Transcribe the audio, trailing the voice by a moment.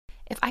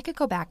If I could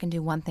go back and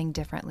do one thing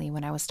differently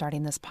when I was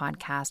starting this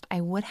podcast, I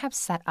would have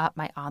set up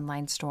my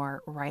online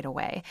store right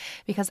away.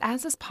 Because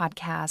as this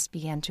podcast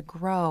began to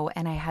grow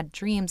and I had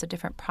dreams of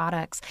different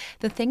products,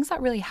 the things that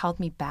really held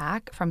me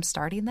back from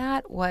starting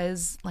that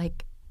was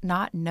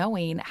not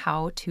knowing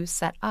how to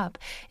set up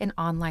an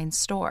online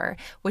store,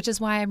 which is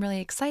why I'm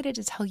really excited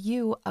to tell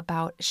you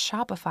about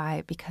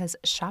Shopify, because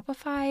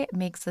Shopify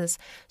makes this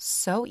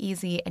so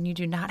easy and you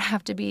do not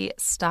have to be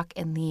stuck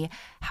in the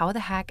how the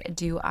heck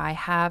do I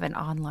have an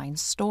online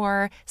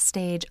store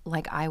stage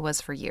like I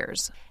was for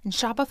years. And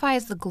Shopify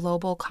is the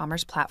global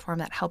commerce platform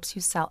that helps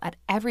you sell at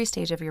every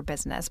stage of your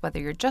business,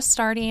 whether you're just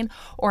starting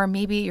or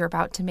maybe you're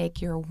about to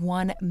make your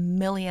 1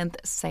 millionth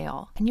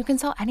sale. And you can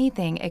sell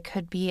anything. It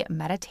could be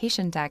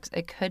meditation decks.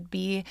 It could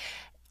be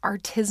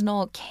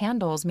artisanal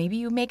candles. Maybe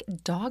you make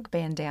dog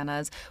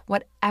bandanas.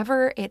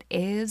 Whatever it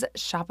is,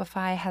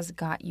 Shopify has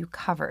got you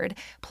covered.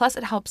 Plus,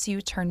 it helps you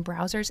turn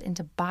browsers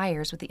into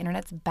buyers with the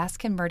internet's best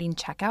converting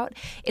checkout.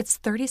 It's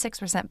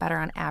 36% better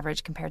on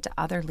average compared to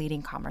other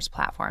leading commerce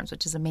platforms,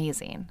 which is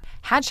amazing.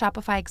 Had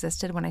Shopify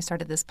existed when I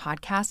started this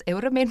podcast, it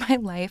would have made my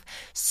life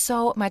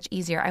so much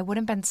easier. I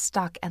wouldn't have been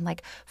stuck and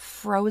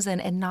frozen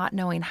and not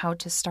knowing how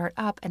to start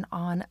up an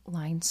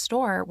online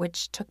store,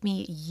 which took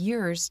me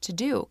years to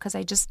do because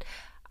I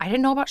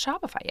didn't know about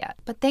Shopify yet.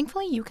 But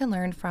thankfully, you can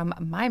learn from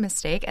my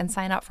mistake and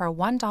sign up for a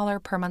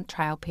 $1 per month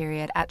trial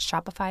period at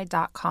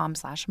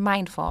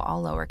shopify.com/mindful,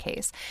 all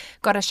lowercase.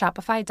 Go to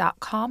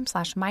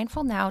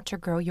shopify.com/mindful now to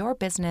grow your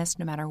business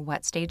no matter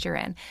what stage you're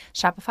in.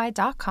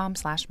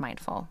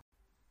 Shopify.com/mindful.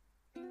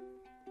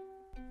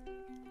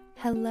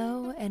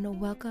 Hello, and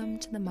welcome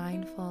to the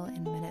Mindful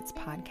in Minutes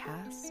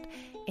podcast,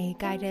 a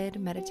guided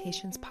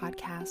meditations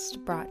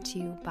podcast brought to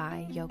you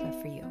by Yoga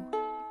for You.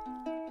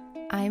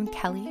 I'm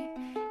Kelly,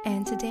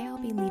 and today I'll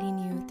be leading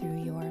you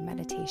through your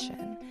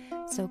meditation.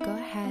 So go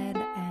ahead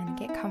and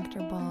get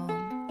comfortable,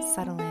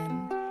 settle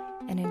in,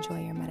 and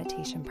enjoy your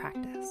meditation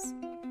practice.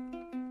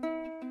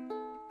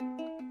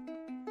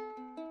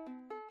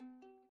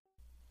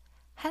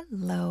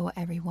 Hello,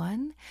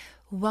 everyone.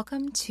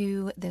 Welcome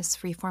to this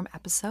freeform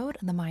episode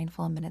of the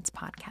Mindful in Minutes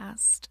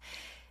podcast.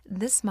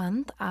 This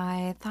month,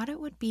 I thought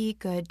it would be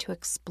good to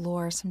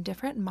explore some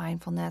different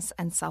mindfulness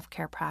and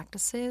self-care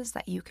practices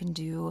that you can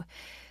do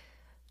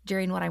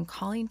during what I'm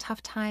calling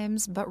tough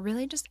times, but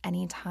really just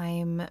any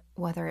time,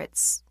 whether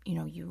it's,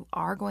 you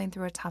are going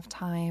through a tough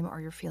time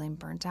or you're feeling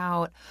burnt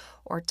out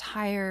or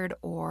tired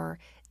or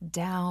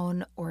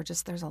down or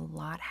just there's a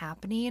lot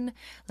happening.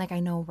 I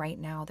know right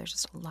now there's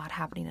just a lot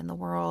happening in the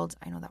world.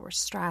 I know that we're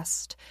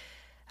stressed,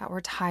 that we're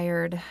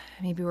tired,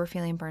 maybe we're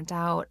feeling burnt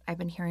out. I've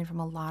been hearing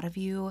from a lot of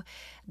you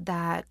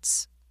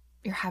that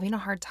you're having a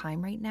hard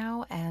time right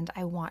now, and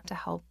I want to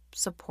help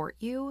support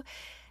you.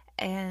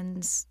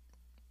 And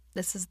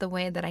this is the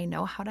way that I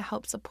know how to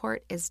help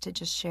support, is to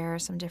just share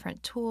some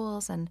different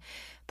tools and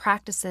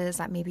practices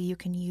that maybe you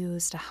can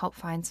use to help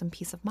find some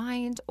peace of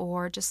mind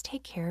or just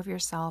take care of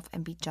yourself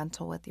and be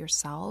gentle with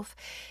yourself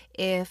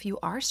if you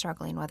are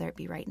struggling, whether it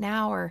be right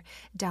now or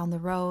down the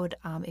road.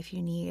 If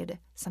you need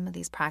some of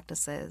these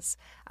practices,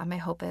 my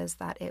hope is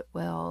that it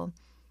will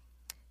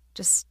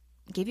just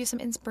give you some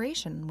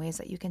inspiration, ways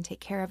that you can take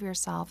care of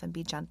yourself and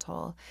be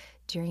gentle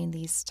during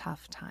these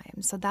tough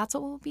times. So that's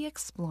what we'll be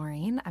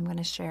exploring. I'm going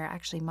to share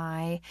actually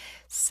my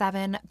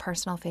 7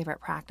 personal favorite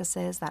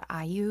practices that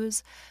I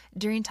use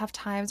during tough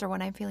times or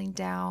when I'm feeling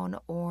down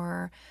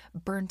or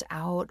burnt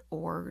out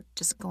or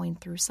just going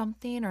through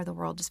something or the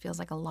world just feels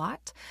like a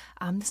lot.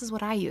 This is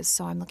what I use.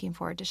 So I'm looking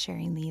forward to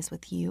sharing these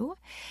with you.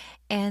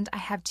 And I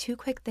have 2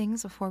 quick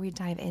things before we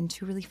dive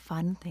into really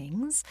fun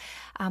things.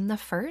 The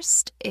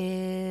first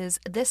is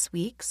this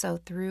week. So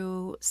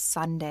through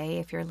Sunday,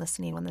 if you're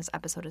listening when this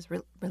episode is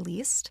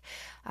released,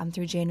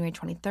 through January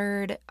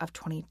 23rd of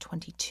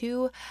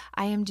 2022,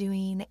 I am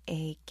doing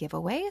a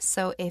giveaway.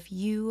 So if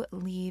you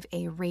leave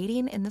a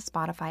rating in the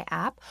Spotify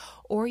app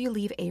or you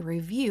leave a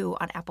review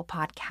on Apple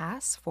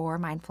Podcasts for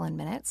Mindful in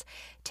Minutes,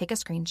 take a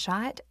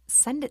screenshot,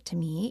 send it to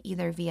me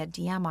either via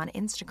DM on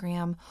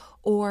Instagram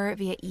or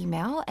via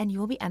email, and you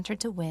will be entered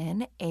to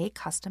win a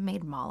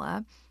custom-made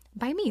mala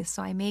by me.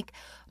 So I make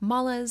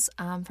malas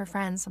for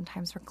friends,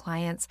 sometimes for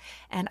clients,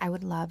 and I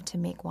would love to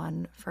make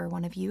one for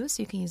one of you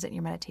so you can use it in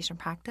your meditation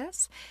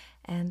practice.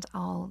 And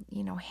I'll,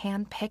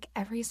 hand pick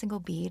every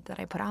single bead that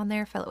I put on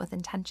there, fill it with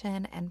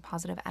intention and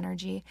positive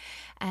energy,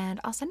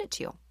 and I'll send it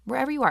to you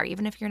wherever you are.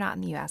 Even if you're not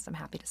in the US, I'm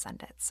happy to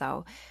send it.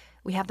 So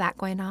we have that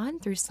going on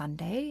through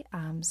Sunday.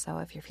 So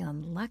if you're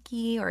feeling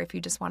lucky or if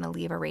you just want to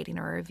leave a rating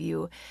or a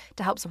review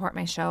to help support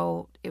my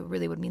show, it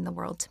really would mean the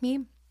world to me.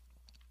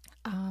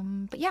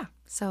 But yeah,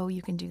 so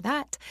you can do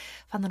that.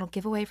 Fun little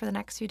giveaway for the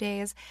next few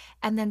days.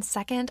 And then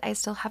second, I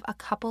still have a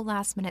couple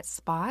last minute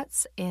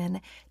spots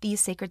in the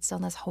Sacred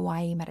Stillness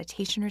Hawaii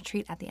Meditation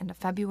Retreat at the end of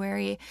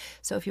February.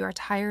 So if you are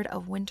tired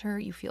of winter,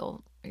 you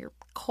feel you're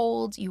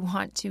cold, you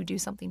want to do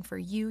something for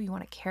you, you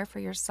want to care for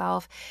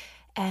yourself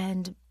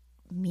and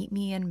meet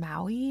me in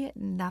Maui,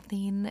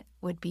 nothing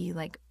would be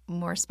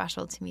more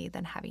special to me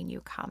than having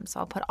you come. So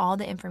I'll put all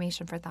the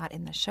information for that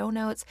in the show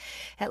notes.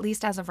 At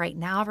least as of right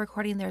now,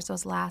 recording, there's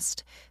those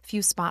last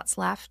few spots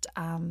left,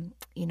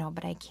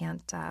 but I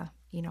can't,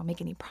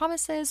 make any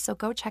promises. So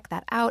go check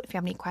that out. If you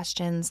have any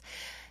questions,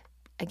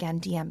 again,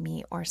 DM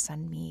me or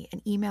send me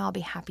an email. I'll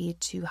be happy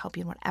to help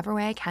you in whatever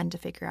way I can to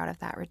figure out if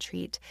that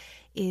retreat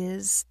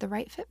is the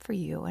right fit for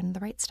you and the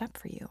right step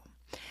for you.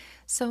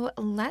 So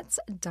let's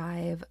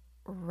dive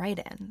right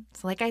in.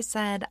 So like I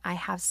said, I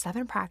have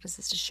 7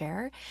 practices to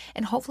share,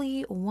 and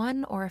hopefully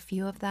one or a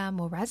few of them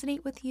will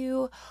resonate with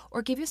you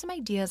or give you some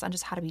ideas on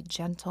just how to be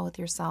gentle with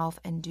yourself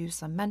and do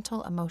some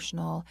mental,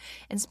 emotional,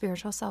 and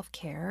spiritual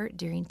self-care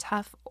during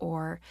tough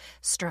or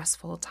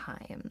stressful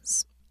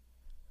times.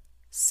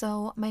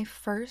 So my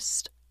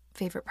first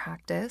favorite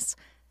practice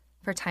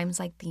for times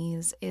like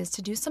these is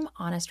to do some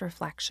honest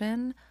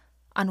reflection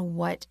on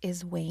what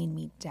is weighing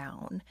me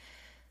down.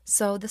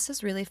 So this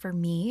is really, for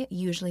me,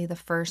 usually the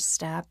first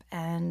step,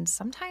 and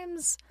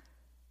sometimes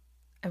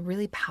a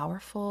really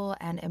powerful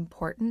and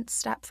important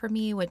step for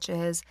me, which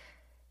is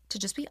to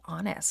just be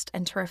honest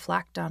and to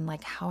reflect on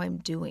like how I'm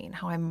doing,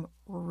 how I'm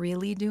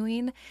really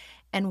doing,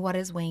 and what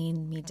is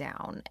weighing me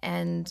down.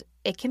 And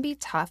it can be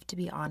tough to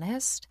be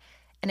honest,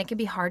 and it can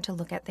be hard to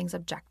look at things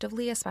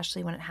objectively,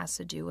 especially when it has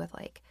to do with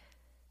like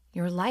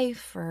your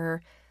life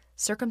or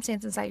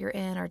circumstances that you're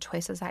in or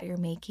choices that you're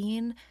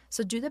making.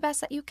 So do the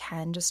best that you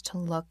can just to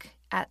look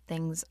at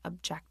things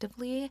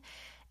objectively.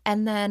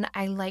 And then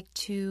I like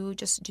to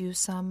just do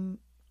some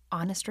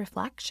honest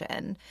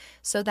reflection.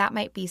 So that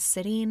might be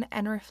sitting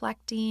and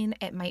reflecting.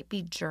 It might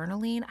be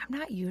journaling. I'm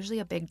not usually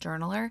a big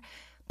journaler,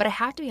 but I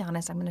have to be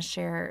honest, I'm going to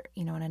share,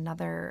 in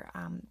another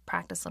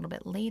practice a little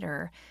bit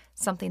later,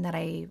 something that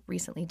I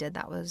recently did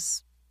that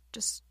was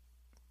just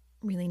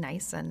really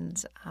nice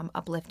and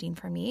uplifting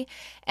for me.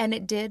 And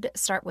it did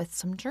start with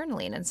some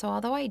journaling. And so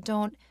although I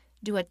don't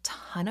do a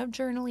ton of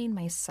journaling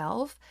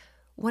myself,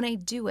 when I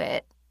do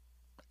it,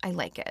 I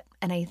like it.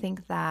 And I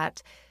think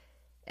that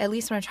at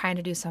least when I'm trying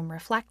to do some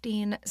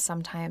reflecting,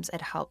 sometimes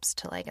it helps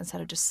to like, instead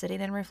of just sitting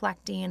and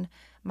reflecting,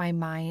 my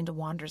mind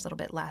wanders a little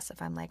bit less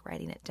if I'm like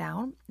writing it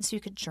down. So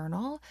you could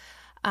journal.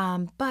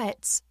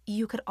 But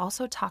you could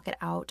also talk it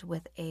out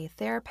with a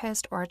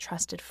therapist or a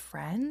trusted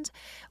friend,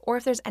 or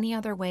if there's any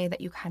other way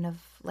that you kind of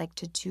like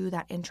to do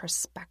that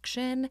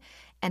introspection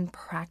and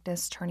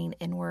practice turning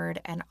inward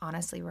and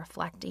honestly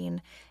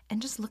reflecting and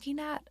just looking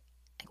at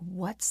like,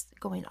 what's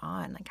going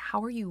on, like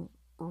how are you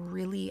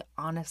really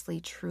honestly,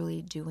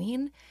 truly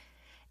doing.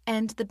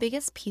 And the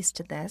biggest piece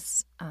to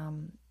this,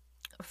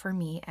 for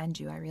me and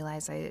you, I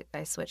realize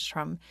I switched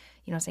from,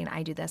 saying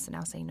I do this and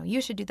now saying, no,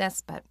 you should do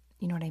this, but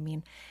you know what I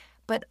mean?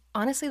 But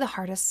honestly, the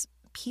hardest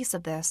piece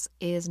of this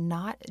is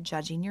not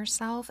judging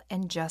yourself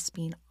and just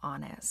being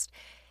honest.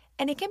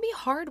 And it can be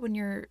hard when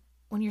you're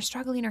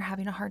struggling or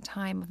having a hard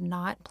time of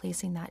not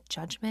placing that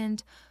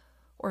judgment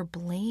or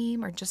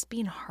blame or just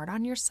being hard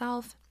on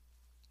yourself.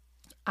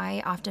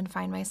 I often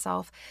find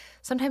myself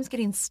sometimes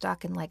getting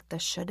stuck in like the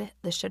should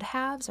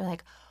haves, or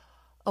like,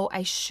 oh,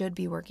 I should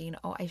be working.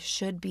 Oh, I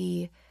should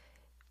be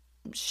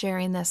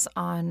sharing this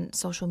on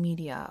social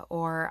media,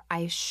 or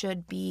I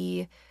should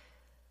be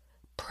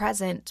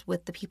present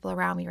with the people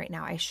around me right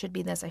now. I should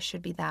be this, I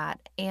should be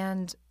that.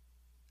 And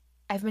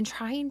I've been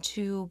trying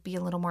to be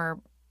a little more,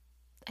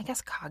 I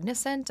guess,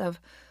 cognizant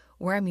of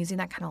where I'm using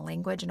that kind of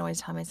language and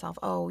always tell myself,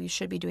 oh, you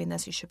should be doing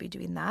this, you should be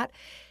doing that.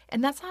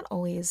 And that's not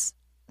always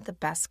the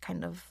best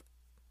kind of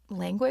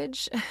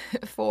language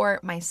for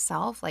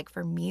myself. Like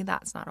for me,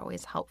 that's not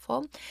always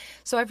helpful.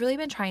 So I've really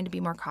been trying to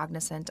be more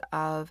cognizant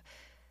of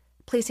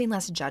placing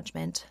less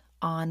judgment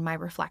on my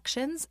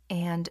reflections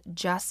and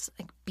just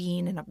like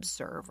being an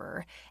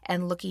observer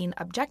and looking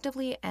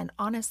objectively and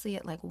honestly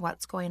at like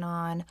what's going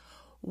on.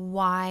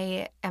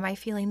 Why am I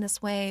feeling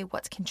this way?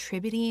 What's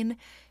contributing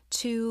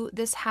to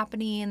this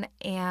happening?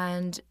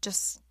 And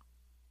just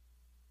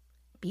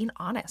being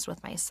honest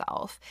with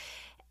myself.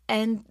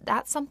 And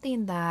that's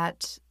something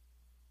that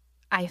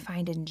I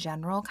find in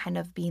general, kind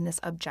of being this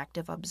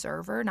objective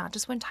observer, not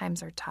just when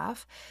times are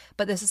tough,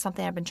 but this is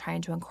something I've been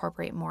trying to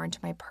incorporate more into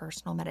my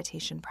personal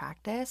meditation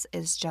practice,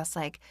 is just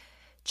like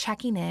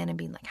checking in and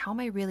being like, how am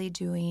I really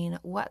doing?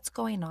 What's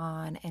going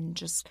on? And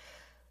just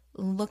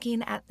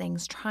looking at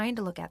things, trying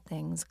to look at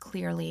things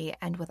clearly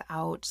and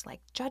without like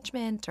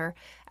judgment or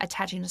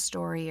attaching a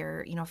story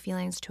or,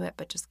 feelings to it,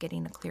 but just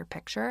getting a clear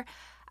picture.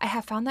 I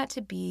have found that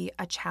to be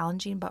a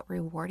challenging but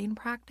rewarding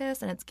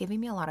practice, and it's giving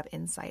me a lot of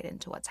insight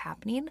into what's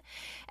happening.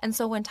 And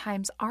so when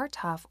times are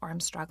tough or I'm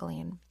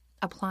struggling,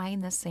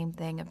 applying this same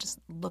thing of just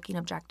looking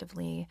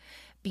objectively,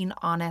 being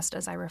honest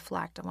as I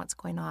reflect on what's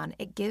going on,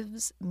 it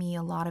gives me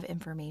a lot of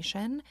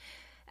information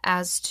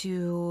as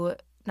to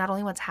not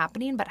only what's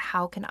happening, but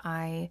how can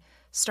I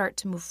start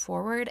to move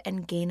forward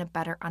and gain a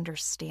better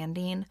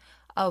understanding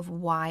of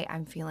why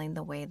I'm feeling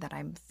the way that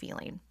I'm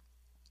feeling.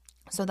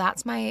 So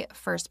that's my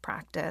first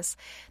practice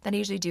that I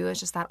usually do, is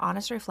just that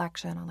honest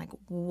reflection on like,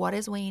 what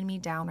is weighing me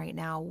down right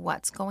now?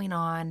 What's going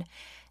on?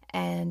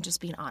 And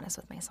just being honest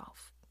with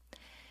myself.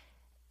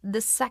 The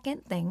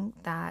second thing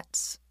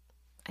that,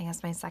 I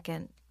guess my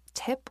second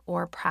tip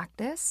or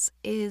practice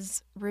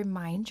is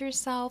remind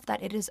yourself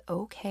that it is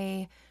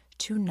okay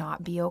to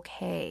not be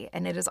okay.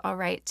 And it is all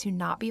right to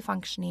not be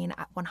functioning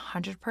at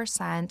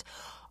 100%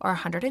 or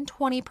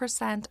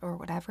 120% or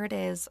whatever it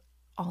is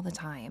all the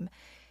time.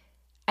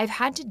 I've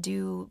had to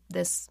do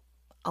this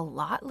a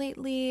lot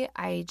lately.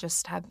 I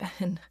just have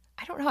been,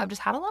 I don't know, I've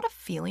just had a lot of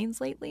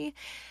feelings lately.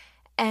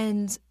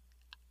 And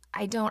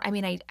I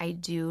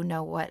do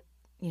know what,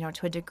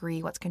 to a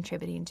degree, what's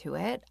contributing to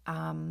it.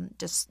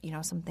 Just,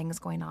 some things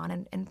going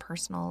on in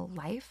personal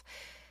life.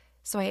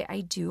 So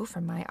I do,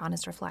 from my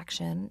honest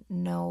reflection,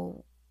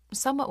 know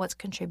somewhat what's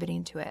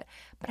contributing to it.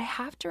 But I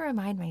have to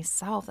remind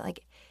myself that,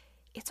 like,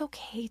 it's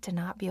okay to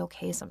not be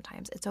okay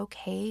sometimes. It's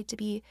okay to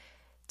be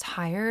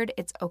tired.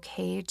 It's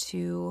okay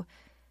to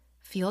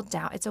feel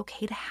down. It's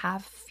okay to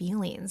have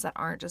feelings that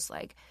aren't just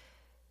like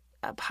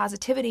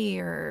positivity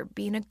or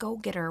being a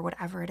go-getter or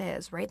whatever it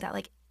is, right? That,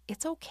 like,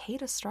 it's okay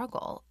to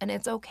struggle, and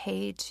it's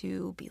okay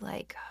to be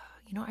like,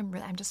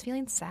 I'm just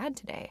feeling sad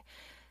today.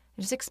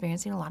 I'm just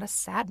experiencing a lot of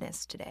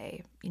sadness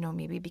today,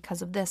 maybe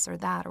because of this or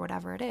that or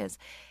whatever it is.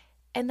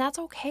 And that's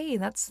okay.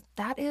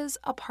 That is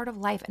a part of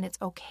life, and it's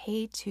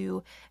okay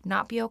to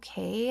not be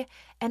okay.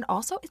 And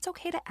also, it's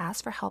okay to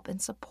ask for help and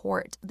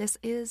support. This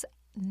is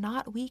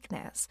not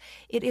weakness.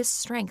 It is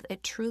strength.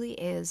 It truly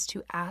is,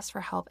 to ask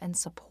for help and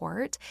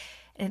support.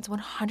 And it's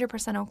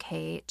 100%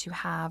 okay to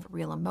have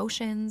real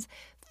emotions,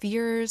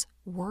 fears,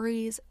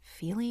 worries,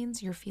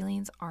 feelings. Your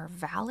feelings are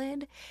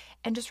valid.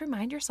 And just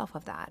remind yourself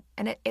of that.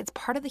 And it's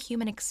part of the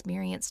human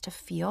experience to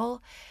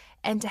feel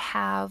and to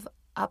have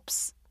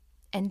ups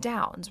and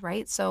downs,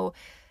 right? So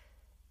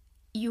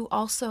you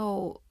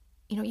also,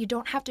 you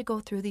don't have to go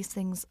through these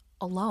things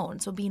alone.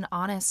 So being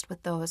honest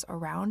with those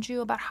around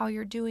you about how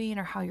you're doing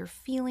or how you're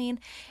feeling,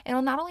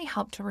 it'll not only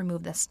help to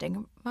remove the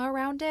stigma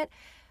around it,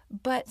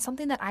 but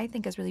something that I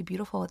think is really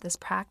beautiful with this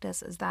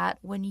practice is that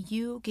when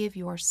you give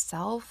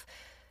yourself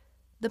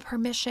the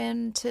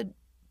permission to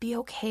be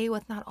okay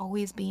with not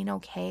always being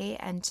okay,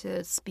 and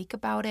to speak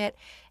about it,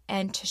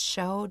 and to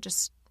show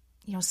just,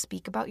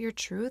 speak about your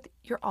truth,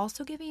 you're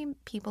also giving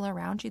people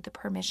around you the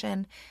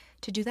permission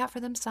to do that for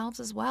themselves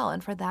as well,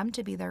 and for them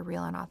to be their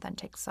real and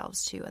authentic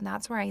selves too. And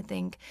that's where I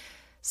think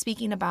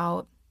speaking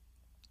about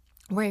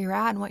where you're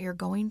at and what you're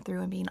going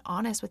through, and being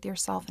honest with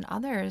yourself and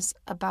others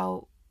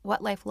about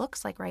what life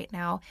looks like right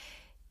now,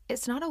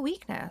 it's not a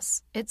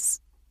weakness. It's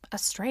a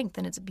strength,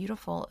 and it's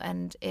beautiful,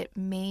 and it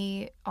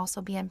may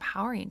also be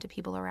empowering to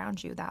people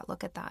around you that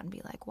look at that and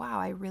be like, wow,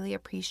 I really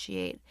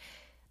appreciate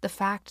the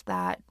fact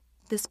that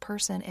this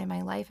person in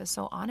my life is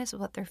so honest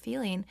with what they're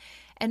feeling.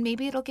 And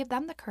maybe it'll give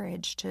them the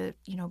courage to,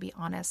 be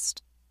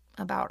honest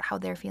about how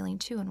they're feeling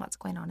too and what's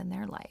going on in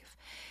their life.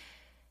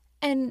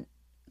 And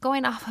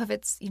going off of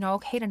it's,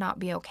 okay to not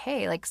be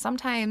okay. Like,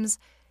 sometimes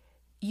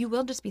you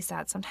will just be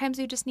sad. Sometimes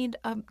you just need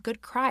a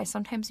good cry.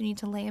 Sometimes you need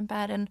to lay in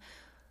bed and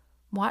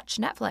watch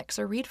Netflix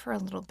or read for a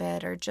little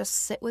bit, or just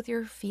sit with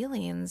your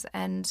feelings.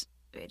 And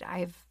the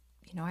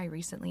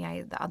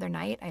other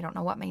night, I don't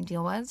know what my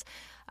deal was,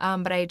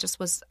 but I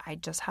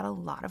just had a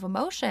lot of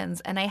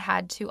emotions, and I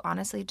had to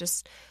honestly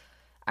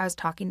I was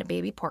talking to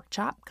baby pork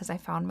chop because I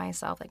found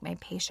myself, like, my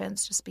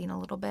patience just being a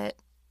little bit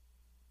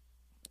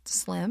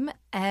slim,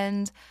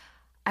 and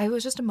I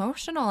was just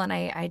emotional, and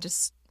I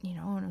just,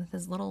 with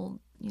his little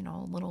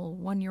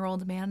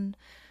 1-year-old man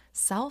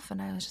self,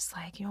 and I was just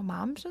like,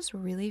 mom's just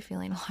really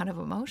feeling a lot of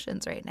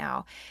emotions right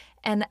now.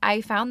 And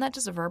I found that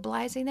just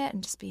verbalizing it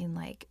and just being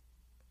like,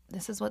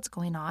 this is what's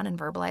going on, and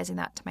verbalizing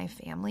that to my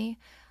family,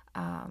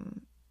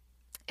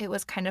 it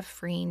was kind of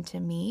freeing to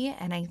me.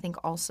 And I think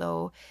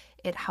also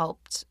it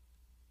helped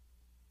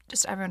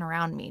just everyone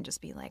around me just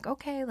be like,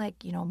 okay,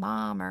 like,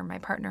 mom or my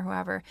partner,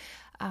 whoever,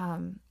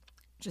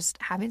 just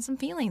having some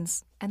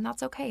feelings, and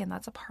that's okay. And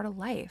that's a part of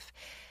life.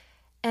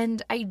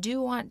 And I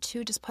do want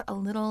to just put a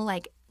little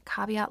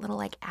caveat,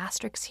 little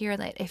asterisk here,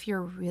 that if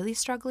you're really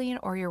struggling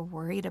or you're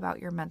worried about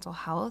your mental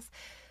health,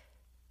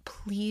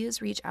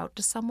 please reach out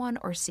to someone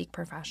or seek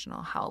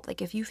professional help.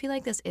 Like, if you feel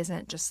like this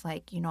isn't just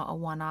a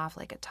one-off,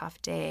 a tough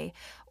day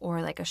or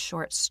a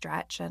short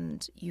stretch,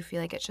 and you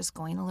feel like it's just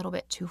going a little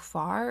bit too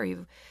far, or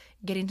you're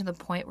getting to the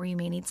point where you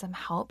may need some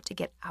help to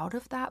get out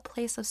of that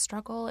place of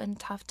struggle and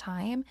tough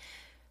time,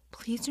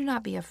 please do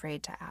not be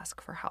afraid to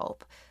ask for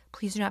help.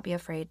 Please do not be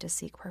afraid to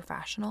seek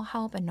professional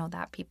help, and know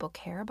that people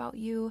care about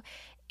you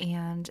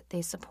and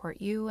they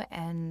support you.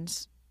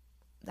 And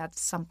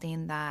that's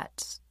something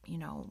that,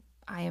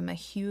 I am a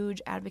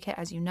huge advocate.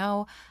 As you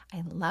know,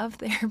 I love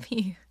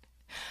therapy.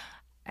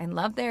 I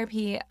love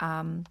therapy.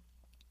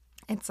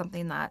 It's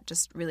something that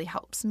just really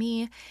helps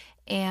me.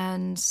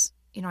 And,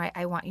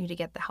 I want you to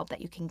get the help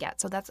that you can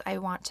get. So I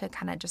want to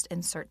kind of just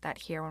insert that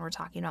here when we're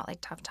talking about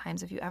tough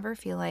times. If you ever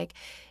feel like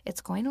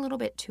it's going a little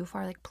bit too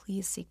far,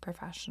 please seek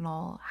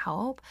professional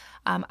help.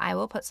 I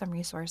will put some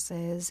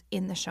resources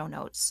in the show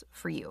notes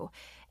for you.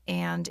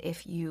 And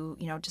if you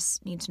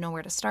just need to know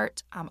where to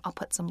start, I'll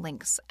put some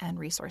links and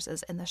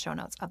resources in the show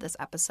notes of this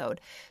episode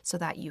so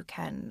that you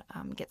can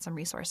get some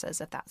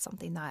resources if that's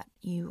something that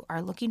you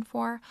are looking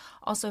for.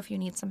 Also, if you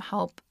need some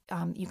help,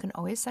 you can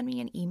always send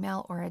me an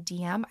email or a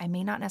DM. I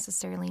may not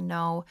necessarily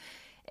know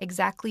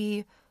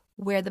exactly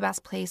where the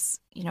best place,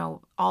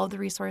 all of the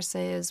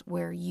resources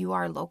where you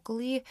are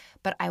locally,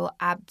 but I will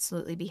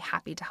absolutely be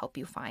happy to help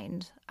you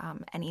find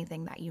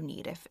anything that you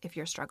need if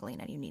you're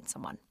struggling and you need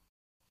someone.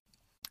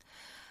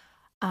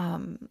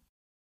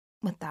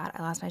 With that,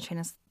 I lost my train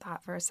of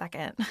thought for a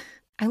second.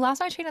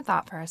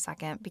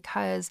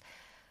 Because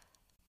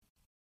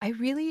I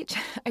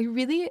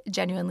really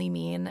genuinely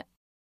mean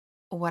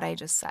what I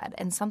just said.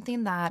 And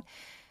something that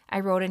I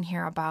wrote in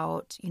here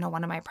about,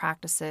 one of my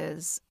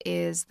practices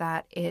is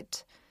that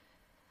it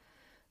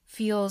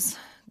feels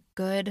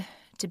good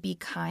to be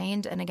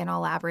kind. And again, I'll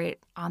elaborate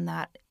on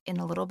that in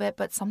a little bit,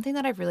 but something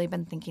that I've really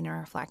been thinking and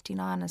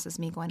reflecting on, this is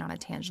me going on a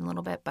tangent a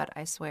little bit, but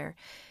I swear,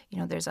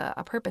 there's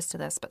a purpose to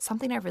this, but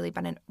something I've really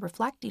been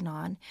reflecting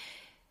on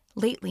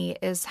lately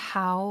is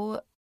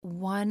how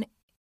one,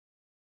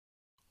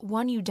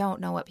 you don't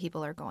know what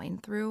people are going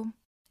through.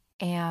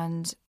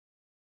 And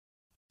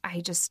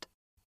I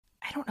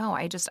don't know.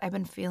 I've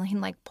been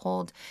feeling like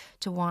pulled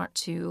to want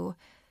to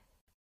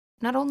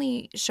not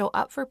only show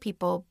up for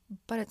people,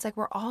 but it's like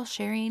we're all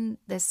sharing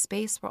this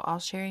space. We're all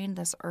sharing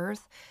this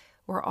earth.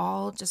 We're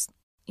all just,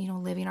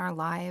 living our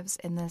lives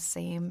in the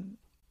same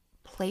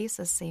place,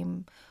 the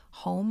same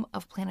home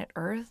of planet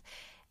Earth.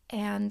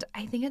 And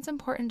I think it's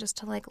important just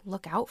to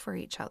look out for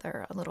each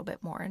other a little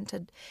bit more and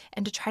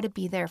to try to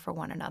be there for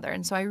one another.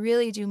 And so I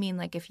really do mean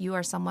if you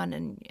are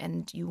someone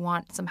and you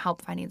want some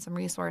help finding some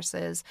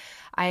resources,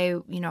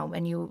 and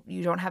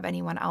you don't have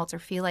anyone else or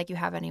feel like you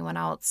have anyone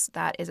else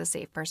that is a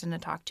safe person to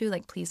talk to,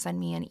 please send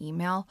me an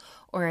email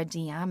or a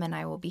DM and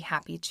I will be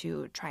happy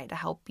to try to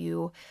help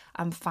you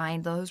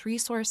find those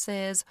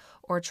resources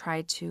or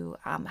try to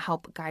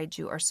help guide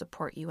you or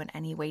support you in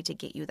any way to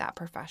get you that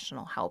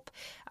professional help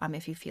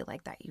if you feel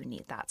like that you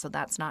need that. So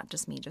that's not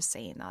just me just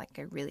saying that.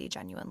 I really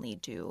genuinely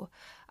do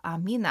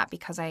mean that,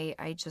 because I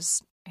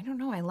don't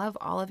know, I love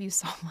all of you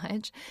so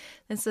much.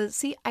 And so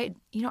I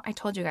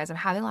told you guys I'm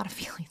having a lot of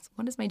feelings.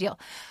 What is my deal?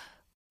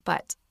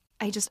 But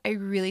I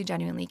really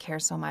genuinely care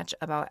so much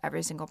about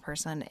every single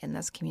person in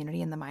this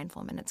community, in the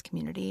Mindful Minutes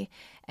community.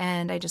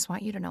 And I just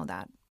want you to know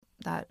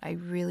that I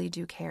really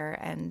do care.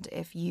 And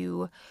if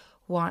you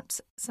want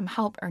some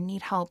help or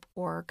need help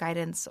or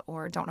guidance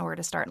or don't know where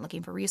to start and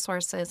looking for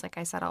resources, like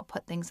I said, I'll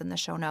put things in the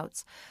show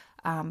notes.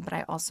 But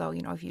I also,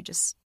 if you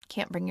just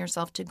can't bring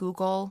yourself to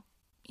Google,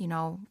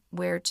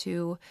 where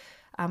to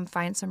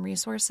find some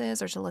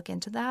resources or to look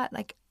into that,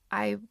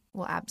 I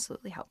will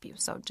absolutely help you.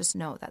 So just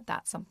know that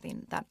that's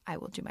something that I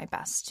will do my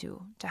best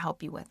to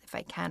help you with if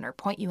I can, or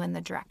point you in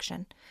the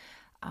direction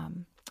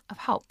of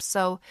help.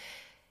 So,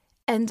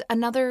 and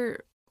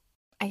another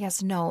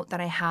note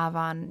that I have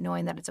on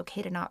knowing that it's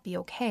okay to not be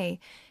okay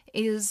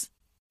is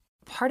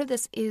part of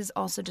this is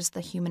also just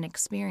the human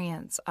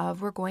experience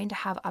of we're going to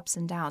have ups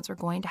and downs. We're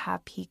going to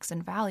have peaks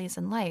and valleys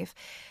in life.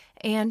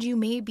 And you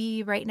may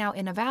be right now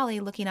in a valley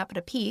looking up at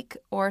a peak,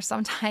 or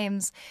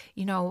sometimes,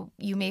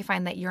 you may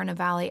find that you're in a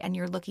valley and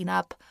you're looking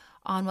up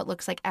on what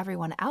looks like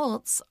everyone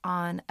else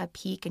on a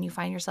peak, and you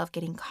find yourself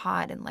getting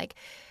caught in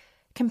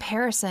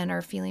comparison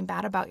or feeling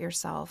bad about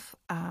yourself.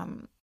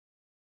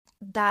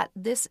 That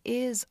this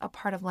is a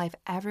part of life.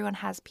 Everyone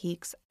has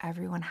peaks.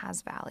 Everyone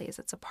has valleys.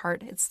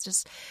 It's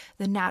just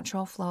the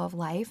natural flow of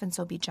life. And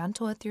so be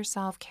gentle with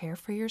yourself, care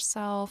for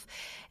yourself,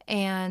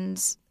 and,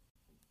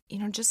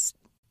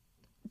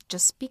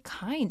 just be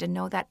kind and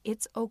know that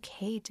it's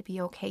okay to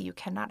be okay. You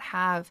cannot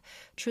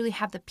truly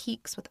have the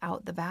peaks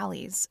without the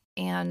valleys.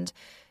 And,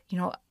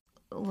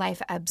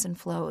 life ebbs and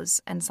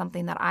flows. And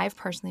something that I've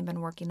personally been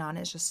working on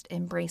is just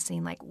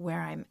embracing where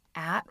I'm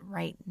at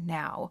right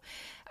now,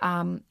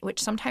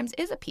 which sometimes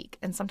is a peak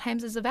and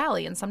sometimes is a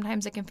valley. And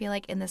sometimes it can feel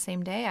like in the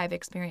same day I've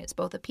experienced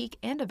both a peak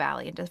and a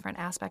valley in different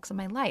aspects of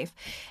my life,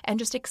 and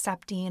just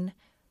accepting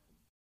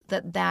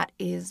that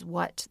is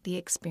what the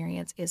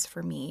experience is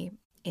for me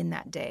in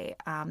that day.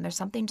 There's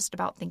something just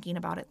about thinking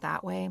about it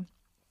that way.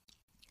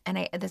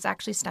 And this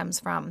actually stems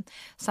from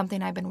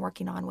something I've been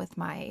working on with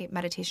my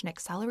meditation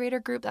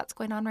accelerator group that's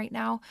going on right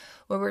now,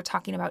 where we're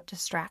talking about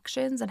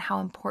distractions and how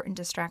important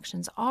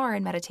distractions are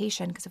in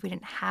meditation. Because if we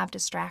didn't have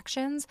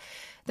distractions,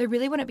 there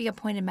really wouldn't be a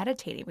point in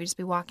meditating. We'd just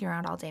be walking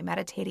around all day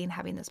meditating,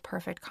 having this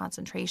perfect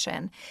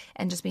concentration,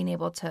 and just being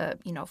able to,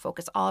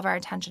 focus all of our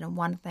attention on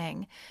one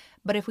thing.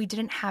 But if we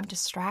didn't have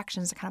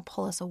distractions to kind of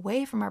pull us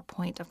away from our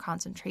point of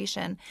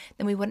concentration,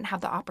 then we wouldn't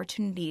have the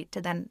opportunity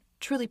to then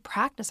truly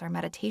practice our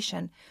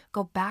meditation,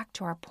 go back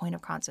to our point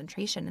of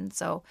concentration. And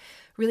so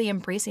really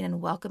embracing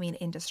and welcoming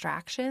in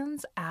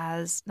distractions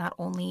as not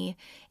only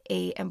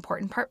a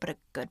important part, but a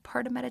good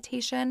part of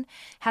meditation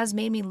has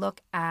made me look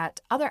at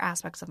other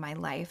aspects of my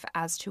life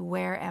as to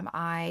where am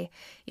I,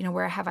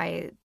 where have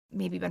I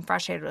maybe been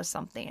frustrated with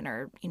something,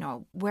 or,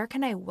 where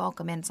can I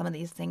welcome in some of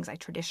these things I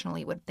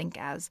traditionally would think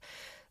as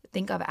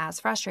think of as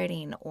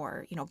frustrating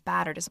or,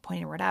 bad or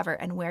disappointing or whatever,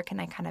 and where can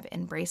I kind of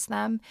embrace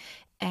them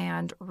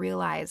and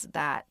realize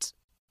that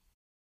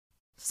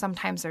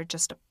sometimes they're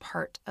just a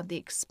part of the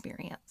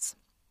experience.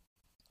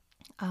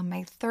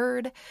 My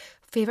third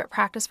favorite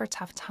practice for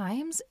tough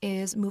times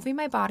is moving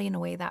my body in a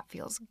way that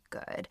feels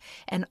good,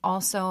 and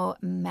also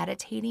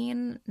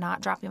meditating,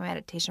 not dropping my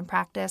meditation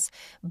practice,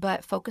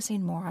 but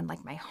focusing more on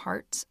like my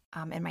heart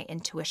and my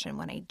intuition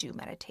when I do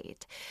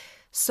meditate.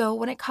 So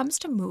when it comes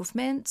to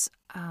movement,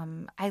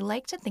 I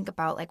like to think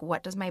about like,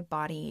 what does my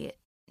body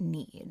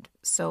need?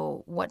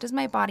 So what does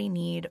my body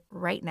need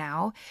right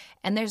now?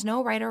 And there's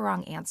no right or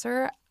wrong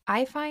answer.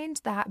 I find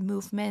that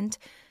movement,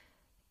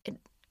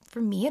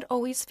 for me, it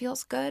always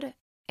feels good.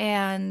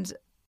 And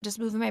just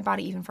moving my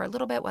body even for a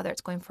little bit, whether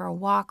it's going for a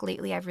walk.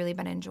 Lately, I've really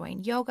been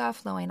enjoying yoga,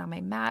 flowing on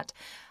my mat.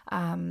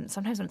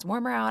 Sometimes when it's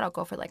warmer out, I'll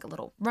go for like a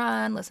little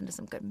run, listen to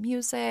some good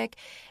music.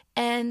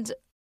 And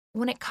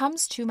when it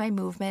comes to my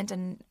movement,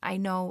 and I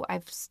know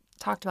I've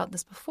talked about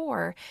this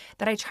before,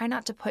 that I try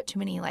not to put too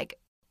many like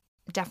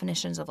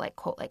definitions of like,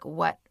 quote, like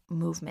what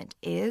movement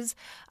is,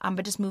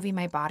 but just moving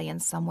my body in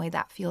some way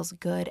that feels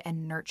good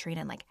and nurturing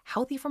and like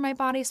healthy for my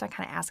body. So I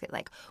kind of ask it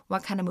like,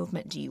 what kind of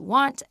movement do you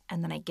want?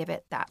 And then I give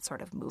it that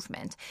sort of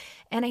movement.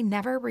 And I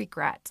never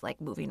regret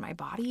like moving my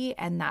body.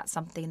 And that's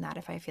something that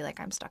if I feel like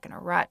I'm stuck in a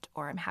rut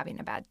or I'm having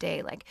a bad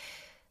day, like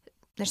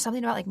there's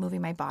something about like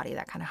moving my body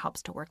that kind of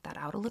helps to work that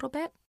out a little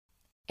bit.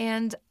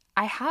 And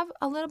I have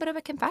a little bit of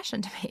a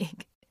confession to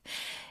make.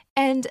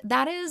 And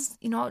that is,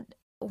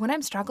 when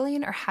I'm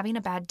struggling or having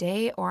a bad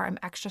day or I'm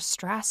extra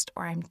stressed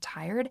or I'm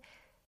tired,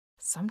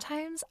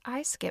 sometimes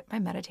I skip my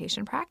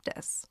meditation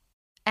practice.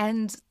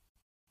 And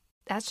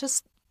that's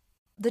just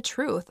the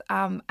truth.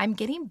 I'm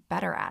getting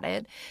better at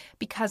it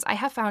because I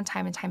have found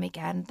time and time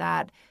again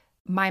that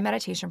my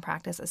meditation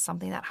practice is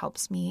something that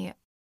helps me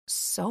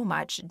so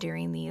much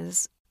during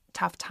these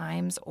tough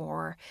times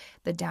or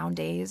the down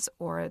days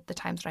or the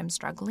times that I'm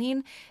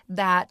struggling,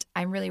 that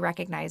I'm really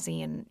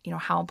recognizing,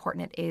 how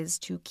important it is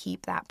to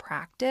keep that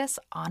practice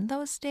on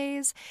those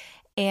days.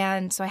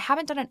 And so I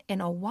haven't done it in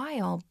a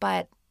while,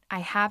 but I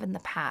have in the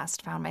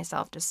past found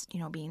myself just,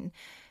 being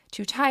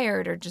too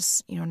tired or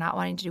just, not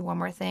wanting to do one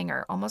more thing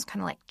or almost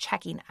kind of like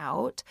checking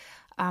out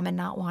and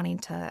not wanting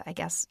to, I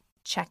guess,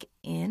 check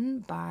in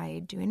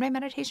by doing my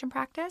meditation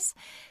practice.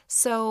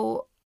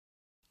 So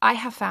I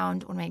have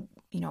found one of my,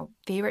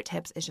 favorite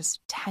tips is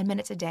just 10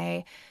 minutes a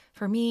day.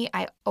 For me,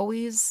 I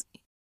was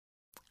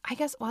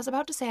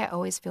about to say I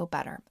always feel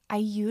better. I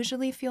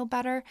usually feel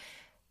better.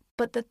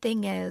 But the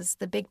thing is,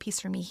 the big piece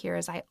for me here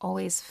is I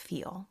always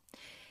feel.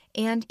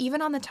 And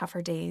even on the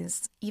tougher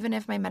days, even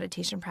if my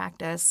meditation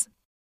practice,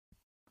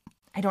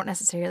 I don't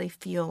necessarily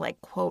feel like,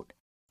 quote,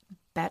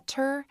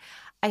 better,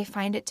 I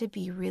find it to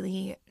be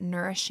really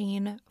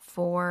nourishing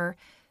for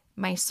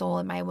my soul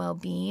and my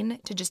well-being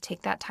to just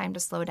take that time to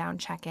slow down,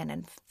 check in,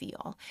 and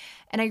feel.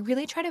 And I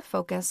really try to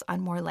focus on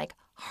more like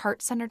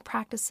heart-centered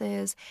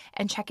practices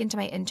and check into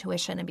my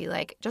intuition and be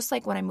like, just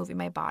like when I'm moving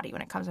my body,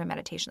 when it comes to my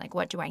meditation, like,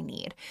 what do I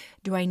need?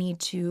 Do I need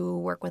to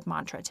work with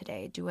mantra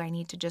today? Do I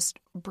need to just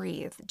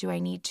breathe? Do I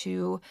need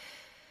to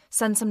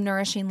send some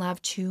nourishing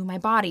love to my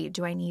body?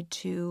 Do I need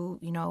to,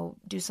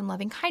 do some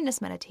loving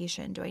kindness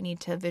meditation? Do I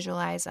need to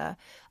visualize a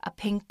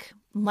pink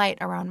light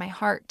around my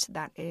heart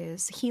that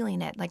is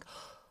healing it? Like,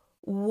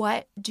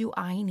 what do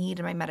I need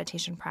in my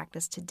meditation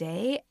practice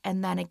today?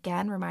 And then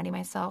again, reminding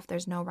myself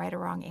there's no right or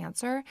wrong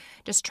answer,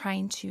 just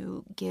trying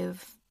to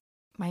give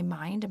my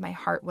mind and my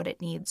heart what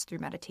it needs through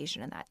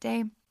meditation in that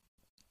day.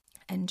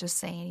 And just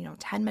saying,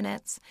 10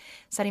 minutes,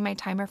 setting my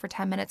timer for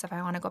 10 minutes. If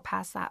I want to go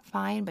past that,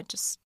 fine. But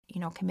just,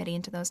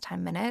 committing to those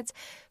 10 minutes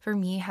for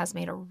me has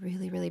made a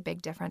really, really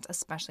big difference,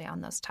 especially on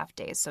those tough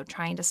days. So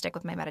trying to stick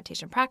with my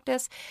meditation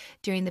practice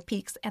during the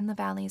peaks and the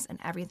valleys and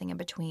everything in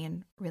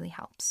between really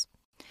helps.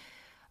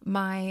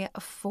 My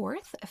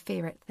fourth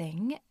favorite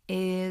thing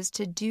is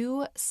to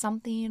do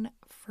something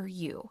for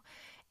you.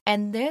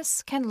 And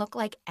this can look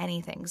like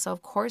anything. So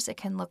of course it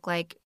can look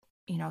like,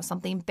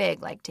 something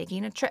big, like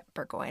taking a trip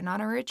or going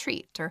on a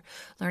retreat or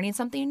learning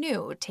something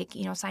new,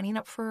 signing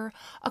up for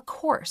a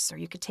course, or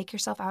you could take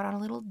yourself out on a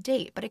little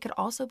date. But it could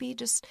also be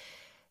just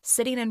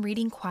sitting and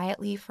reading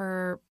quietly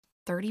for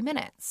 30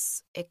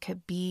 minutes. It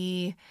could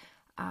be,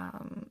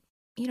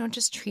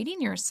 just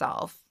treating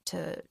yourself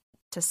to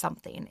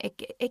something.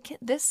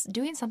 This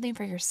doing something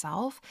for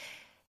yourself,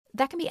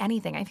 that can be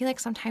anything. I feel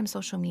like sometimes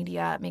social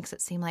media makes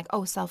it seem like,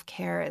 oh,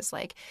 self-care is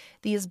like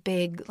these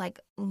big, like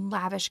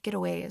lavish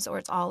getaways, or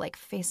it's all like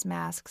face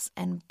masks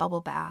and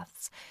bubble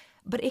baths.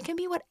 But it can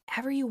be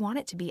whatever you want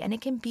it to be, and it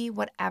can be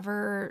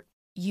whatever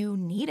you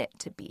need it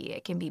to be.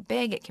 It can be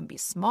big, it can be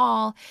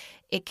small.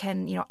 It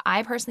can,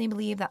 I personally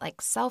believe that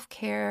like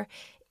self-care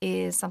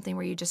is something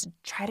where you just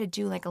try to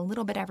do like a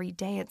little bit every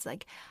day. It's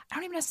like, I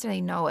don't even necessarily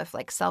know if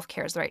like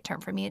self-care is the right term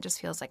for me. It just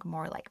feels like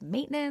more like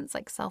maintenance,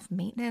 like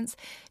self-maintenance,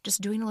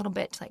 just doing a little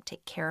bit to like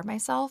take care of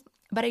myself.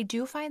 But I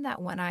do find that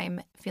when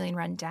I'm feeling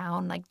run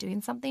down, like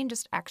doing something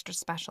just extra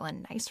special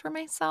and nice for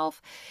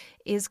myself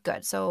is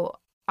good. So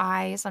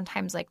I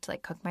sometimes like to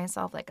cook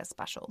myself a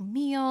special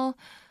meal.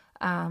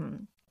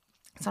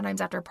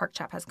 Sometimes after pork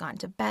chop has gone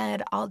to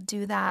bed, I'll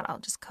do that. I'll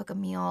just cook a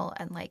meal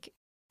and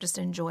just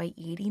enjoy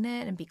eating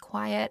it and be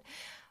quiet.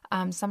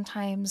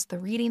 Sometimes the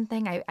reading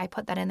thing, I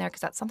put that in there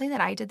because that's something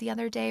that I did the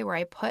other day where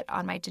I put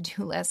on my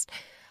to-do list,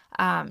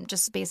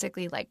 just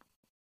basically like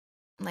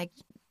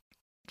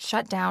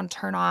shut down,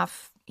 turn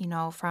off,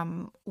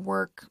 from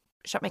work,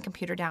 shut my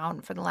computer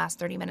down for the last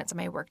 30 minutes of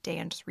my workday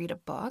and just read a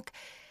book.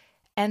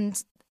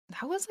 And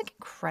that was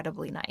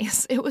incredibly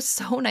nice. It was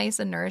so nice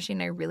and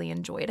nourishing. I really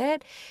enjoyed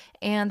it.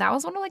 And that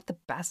was one of the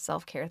best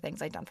self-care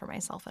things I've done for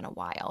myself in a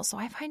while. So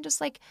I find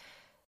just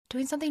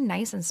doing something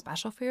nice and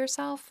special for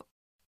yourself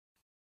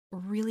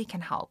really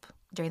can help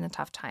during the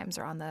tough times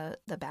or on the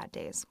bad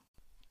days.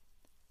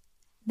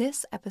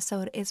 This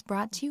episode is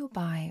brought to you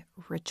by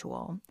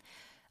Ritual.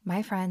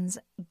 My friends,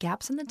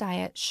 gaps in the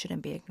diet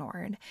shouldn't be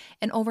ignored.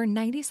 And over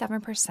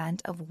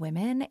 97% of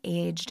women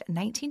aged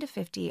 19 to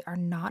 50 are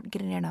not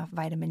getting enough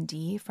vitamin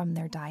D from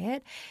their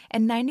diet,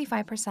 and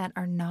 95%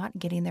 are not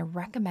getting the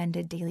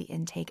recommended daily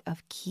intake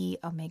of key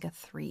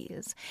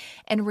omega-3s.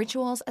 And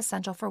Ritual's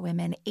Essential for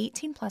Women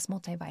 18 Plus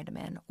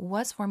multivitamin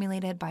was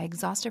formulated by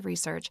exhaustive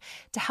research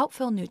to help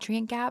fill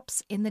nutrient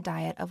gaps in the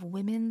diet of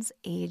women's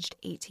aged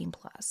 18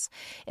 plus.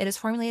 It is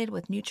formulated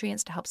with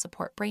nutrients to help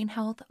support brain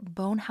health,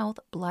 bone health,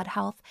 blood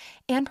health,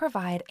 and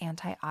provide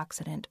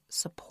antioxidant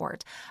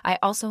support. I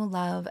also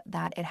love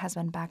that it has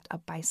been backed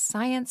up by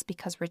science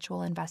because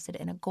Ritual invested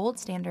in a gold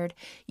standard,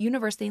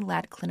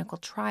 university-led clinical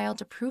trial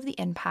to prove the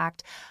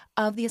impact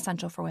of the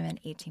Essential for Women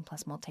 18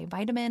 Plus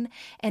multivitamin,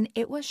 and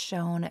it was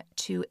shown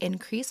to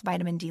increase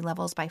vitamin D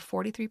levels by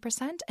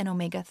 43% and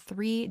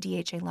omega-3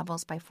 DHA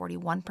levels by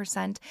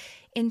 41%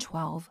 in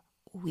 12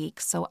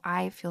 weeks. So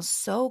I feel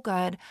so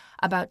good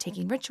about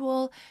taking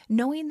Ritual,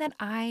 knowing that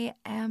I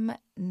am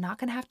not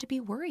going to have to be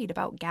worried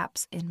about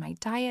gaps in my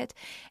diet,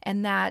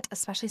 and that,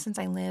 especially since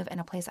I live in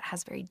a place that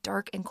has very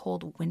dark and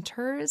cold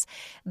winters,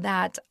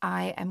 that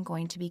I am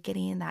going to be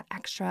getting that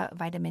extra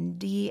vitamin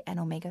D and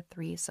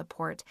omega-3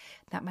 support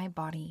that my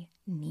body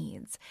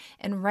needs.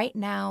 And right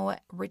now,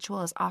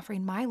 Ritual is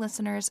offering my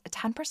listeners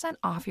 10%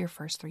 off your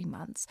first 3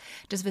 months.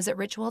 Just visit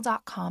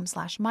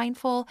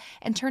ritual.com/mindful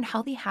and turn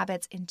healthy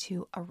habits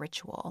into a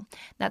ritual.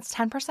 That's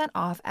 10%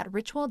 off at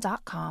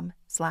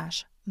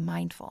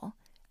ritual.com/mindful.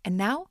 And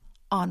now,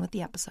 on with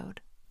the episode.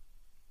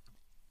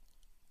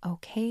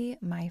 Okay,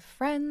 my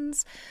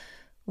friends,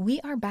 we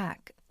are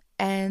back,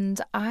 and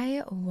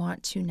I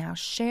want to now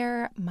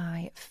share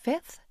my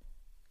fifth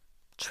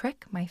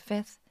trick, I'm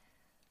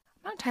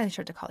not entirely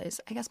sure what to call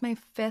these, I guess my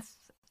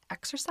fifth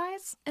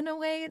exercise in a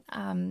way,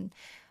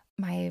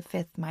 my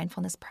fifth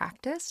mindfulness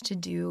practice to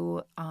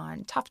do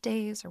on tough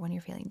days or when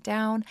you're feeling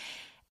down.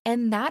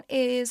 And that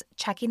is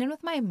checking in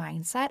with my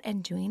mindset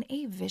and doing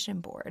a vision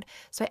board.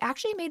 So I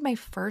actually made my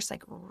first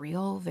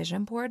real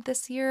vision board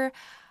this year.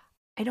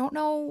 I don't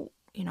know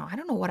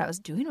what I was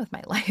doing with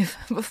my life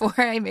before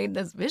I made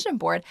this vision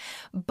board,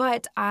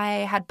 but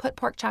I had put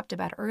pork chop to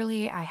bed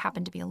early. I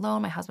happened to be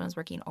alone. My husband was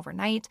working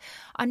overnight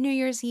on New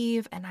Year's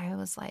Eve, and I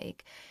was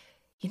like,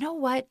 you know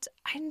what?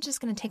 I'm just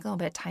going to take a little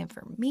bit of time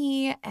for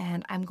me,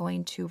 and I'm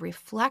going to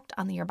reflect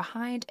on the year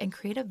behind and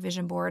create a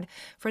vision board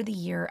for the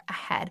year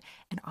ahead.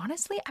 And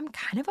honestly, I'm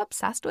kind of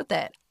obsessed with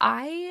it.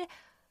 I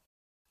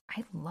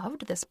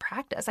loved this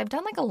practice. I've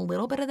done a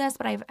little bit of this,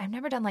 but I've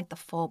never done the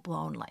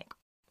full-blown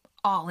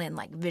all in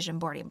vision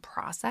boarding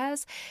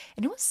process.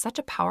 And it was such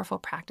a powerful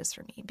practice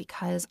for me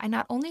because I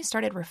not only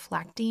started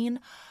reflecting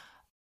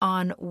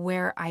on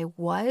where I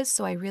was.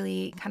 So I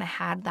really kind of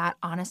had that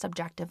honest,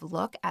 objective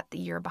look at the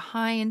year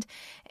behind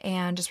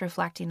and just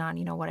reflecting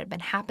on, what had been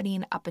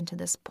happening up until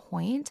this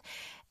point.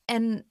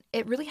 And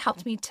it really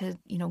helped me to,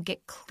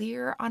 get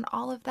clear on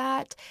all of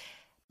that.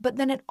 But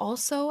then it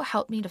also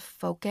helped me to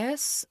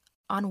focus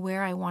on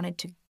where I wanted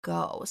to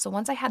go. So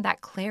once I had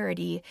that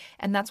clarity,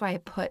 and that's why I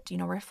put,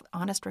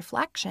 honest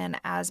reflection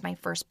as my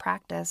first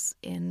practice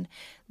in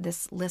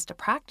this list of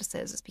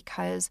practices, is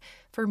because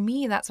for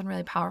me, that's been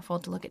really powerful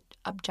to look at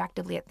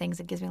objectively at things.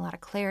 It gives me a lot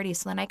of clarity.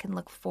 So then I can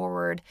look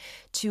forward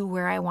to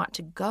where I want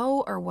to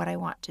go or what I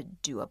want to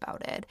do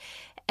about it.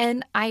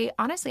 And I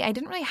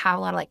didn't really have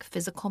a lot of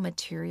physical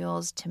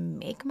materials to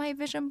make my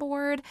vision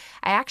board.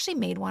 I actually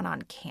made one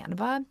on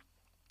Canva.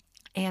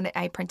 And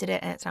I printed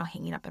it, and it's now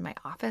hanging up in my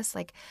office.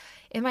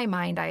 In my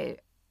mind, I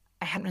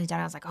hadn't really done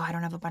it. I was like, oh, I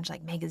don't have a bunch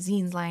of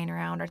magazines lying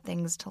around or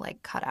things to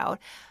cut out.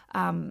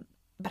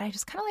 But I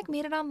just kind of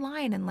made it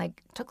online and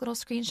took little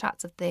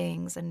screenshots of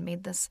things and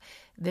made this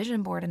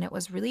vision board. And it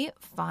was really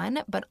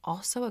fun, but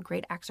also a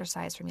great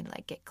exercise for me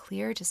to get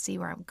clear, to see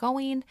where I'm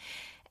going,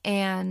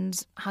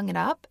 and hung it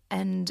up.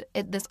 And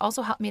this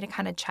also helped me to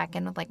kind of check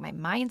in with my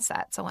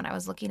mindset. So when I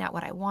was looking at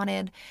what I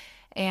wanted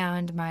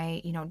and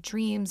my,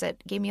 dreams,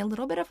 it gave me a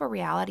little bit of a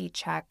reality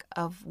check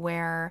of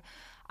where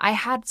I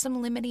had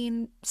some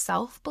limiting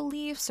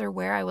self-beliefs or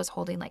where I was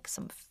holding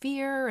some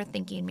fear or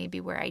thinking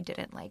maybe where I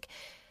didn't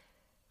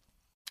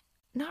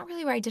not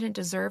really where I didn't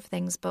deserve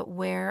things, but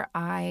where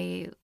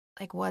I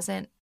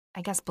wasn't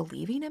I guess,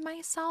 believing in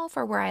myself,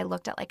 or where I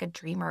looked at like a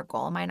dream or a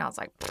goal of mine. I was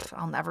like,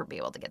 I'll never be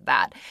able to get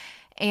that.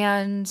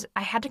 And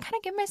I had to kind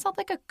of give myself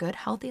like a good,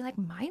 healthy, like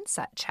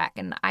mindset check.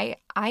 And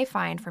I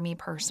find for me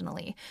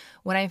personally,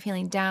 when I'm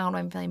feeling down,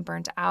 when I'm feeling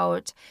burnt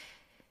out,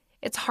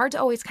 it's hard to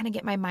always kind of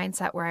get my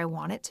mindset where I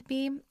want it to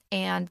be.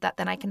 And that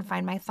then I can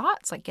find my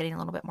thoughts like getting a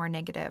little bit more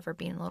negative, or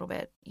being a little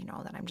bit,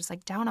 that I'm just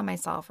like down on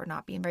myself, or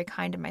not being very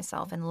kind to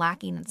myself, and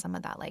lacking in some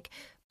of that like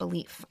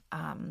belief.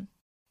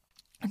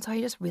 And so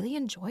I just really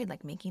enjoyed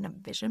like making a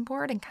vision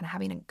board and kind of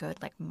having a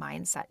good like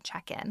mindset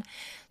check-in.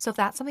 So if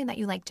that's something that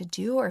you like to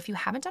do, or if you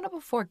haven't done it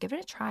before, give it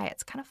a try.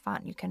 It's kind of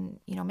fun. You can,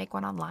 make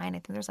one online. I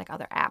think there's like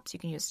other apps you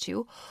can use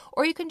too.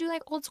 Or you can do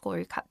like old school, where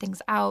you cut things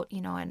out,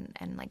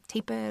 and like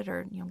tape it,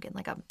 or, get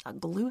like a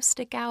glue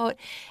stick out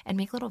and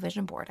make a little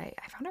vision board.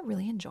 I found it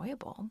really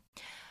enjoyable.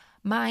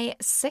 My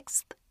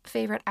sixth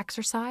favorite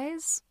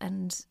exercise,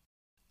 and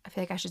I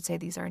feel like I should say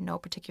these are in no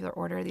particular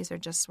order. These are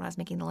just, when I was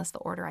making the list, the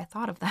order I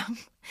thought of them,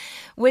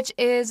 which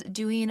is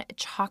doing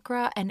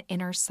chakra and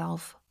inner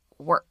self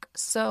work.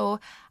 So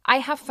I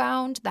have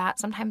found that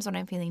sometimes when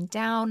I'm feeling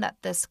down, that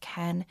this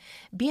can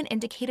be an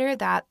indicator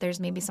that there's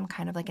maybe some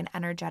kind of like an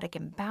energetic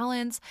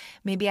imbalance.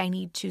 Maybe I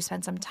need to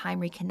spend some time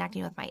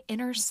reconnecting with my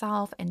inner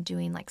self and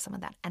doing like some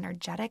of that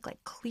energetic,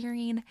 like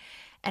clearing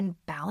and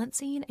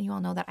balancing. And you all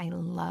know that I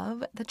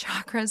love the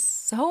chakras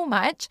so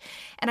much,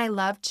 and I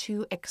love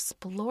to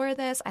explore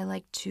this. I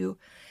like to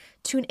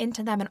tune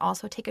into them and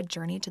also take a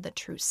journey to the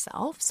true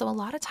self. So a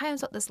lot of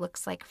times what this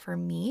looks like for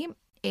me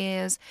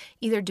is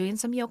either doing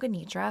some yoga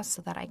nidra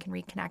so that I can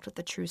reconnect with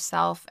the true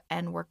self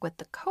and work with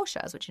the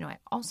koshas, which I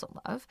also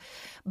love.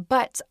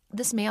 But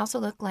this may also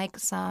look like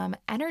some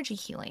energy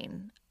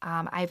healing.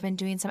 I've been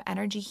doing some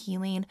energy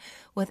healing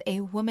with a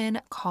woman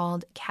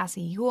called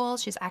Cassie Ewell.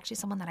 She's actually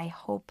someone that I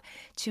hope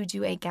to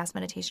do a guest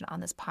meditation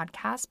on this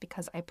podcast,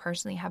 because I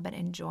personally have been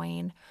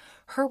enjoying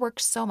her work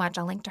so much.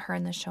 I'll link to her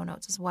in the show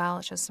notes as well.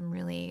 It's just some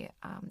really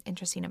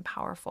interesting and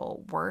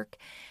powerful work.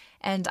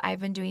 And I've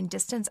been doing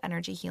distance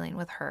energy healing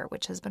with her,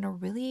 which has been a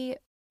really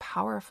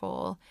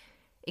powerful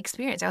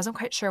experience. I wasn't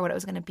quite sure what it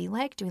was going to be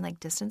like doing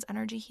like distance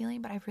energy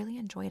healing, but I've really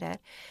enjoyed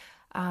it.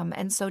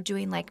 And so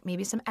doing like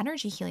maybe some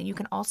energy healing, you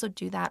can also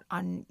do that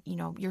on,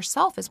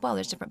 yourself as well.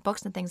 There's different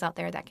books and things out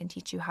there that can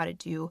teach you how to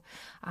do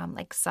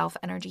like self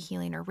energy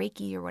healing or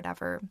Reiki or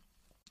whatever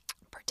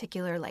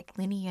particular like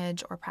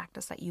lineage or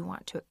practice that you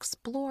want to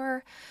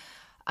explore.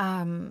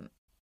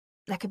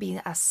 That could be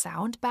a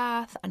sound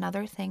bath.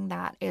 Another thing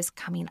that is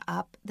coming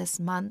up this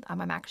month, I'm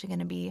actually going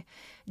to be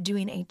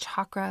doing a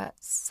chakra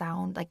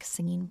sound, like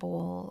singing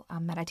bowl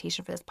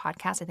meditation for this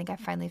podcast. I think I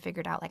finally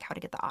figured out like how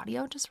to get the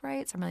audio just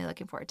right. So I'm really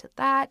looking forward to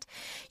that.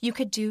 You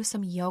could do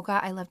some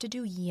yoga. I love to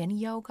do yin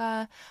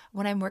yoga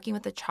when I'm working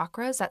with the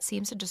chakras. That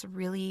seems to just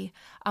really,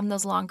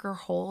 those longer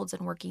holds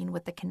and working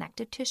with the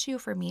connective tissue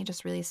for me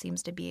just really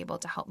seems to be able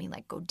to help me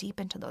like go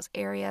deep into those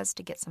areas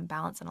to get some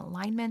balance and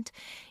alignment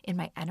in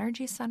my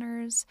energy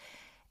centers.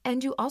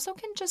 And you also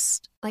can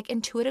just like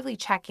intuitively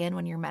check in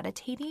when you're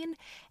meditating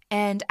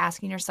and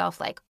asking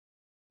yourself like,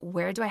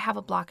 where do I have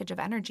a blockage of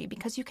energy?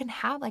 Because you can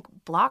have like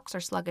blocks or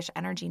sluggish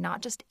energy,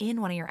 not just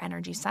in one of your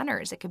energy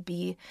centers. It could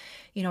be,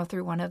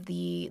 through one of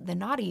the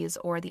nadis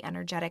or the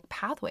energetic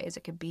pathways.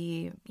 It could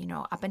be,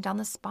 up and down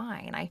the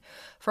spine. I,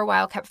 for a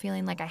while, kept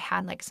feeling like I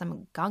had like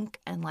some gunk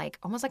and like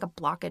almost like a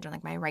blockage on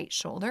like my right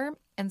shoulder.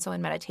 And so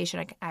in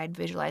meditation, I'd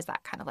visualize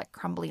that kind of like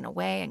crumbling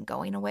away and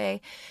going away.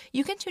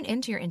 You can tune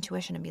into your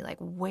intuition and be like,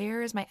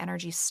 where is my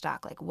energy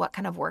stuck? Like, what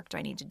kind of work do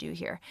I need to do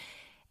here?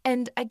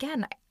 And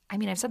again,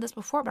 I've said this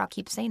before, but I'll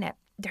keep saying it.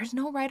 There's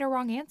no right or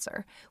wrong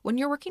answer. When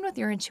you're working with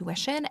your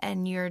intuition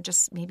and you're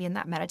just maybe in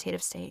that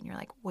meditative state and you're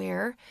like,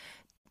 where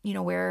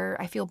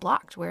I feel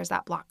blocked, where's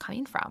that block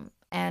coming from?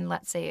 And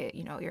let's say,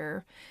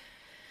 your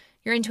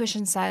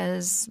intuition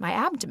says my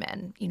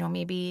abdomen,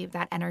 maybe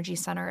that energy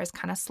center is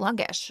kind of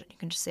sluggish. You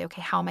can just say,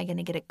 okay, how am I going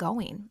to get it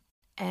going?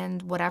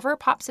 And whatever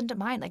pops into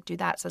mind, like do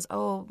that. It says,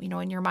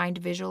 in your mind,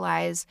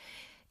 visualize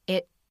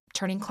it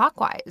turning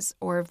clockwise,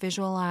 or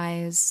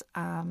visualize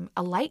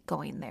a light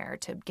going there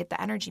to get the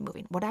energy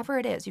moving. Whatever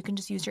it is, you can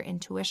just use your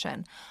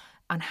intuition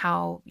on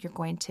how you're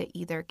going to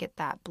either get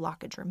that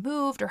blockage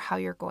removed or how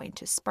you're going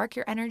to spark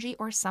your energy.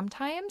 Or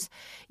sometimes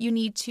you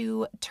need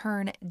to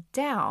turn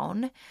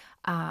down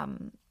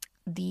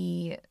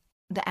the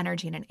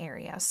energy in an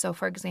area. So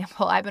for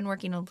example, I've been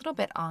working a little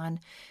bit on,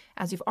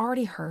 as you've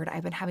already heard,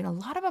 I've been having a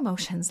lot of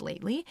emotions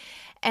lately,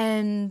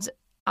 and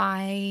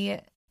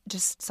I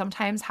just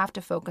sometimes have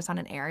to focus on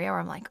an area where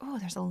I'm like,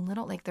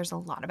 there's a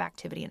lot of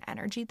activity and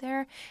energy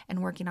there,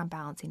 and working on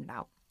balancing it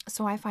out.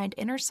 So I find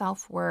inner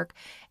self work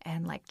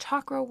and like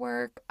chakra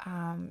work,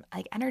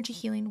 like energy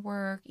healing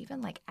work,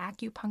 even like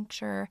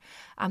acupuncture,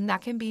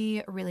 that can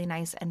be really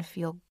nice and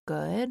feel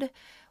good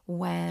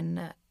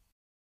when,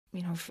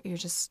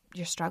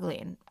 you're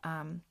struggling,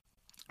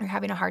 you're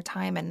having a hard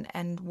time,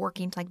 and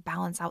working to like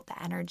balance out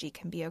the energy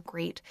can be a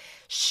great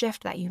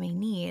shift that you may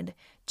need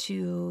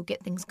to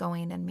get things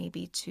going, and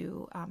maybe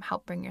to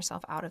help bring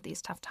yourself out of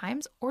these tough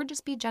times, or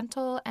just be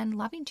gentle and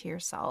loving to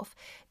yourself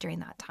during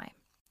that time.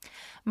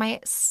 My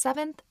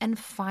seventh and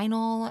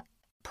final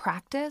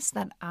practice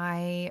that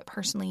I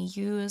personally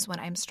use when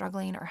I'm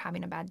struggling or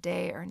having a bad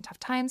day or in tough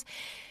times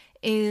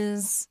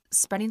is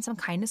spreading some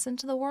kindness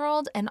into the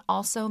world and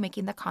also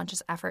making the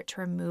conscious effort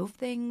to remove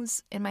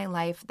things in my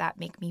life that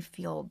make me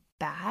feel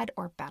bad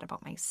or bad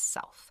about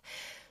myself.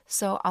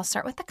 So I'll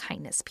start with the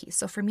kindness piece.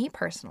 So for me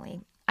personally,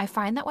 I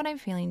find that when I'm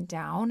feeling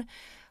down,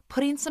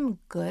 putting some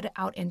good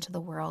out into the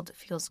world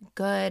feels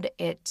good.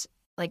 It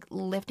like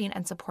lifting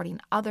and supporting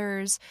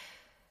others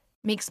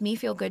makes me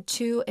feel good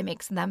too. It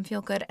makes them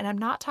feel good. And I'm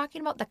not talking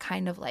about the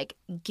kind of like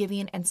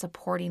giving and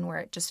supporting where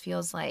it just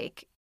feels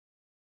like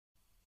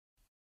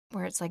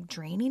where it's like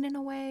draining in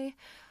a way,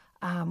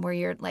 where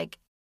you're like,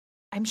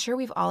 I'm sure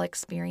we've all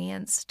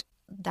experienced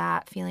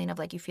that feeling of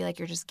like you feel like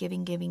you're just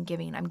giving, giving,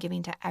 giving. I'm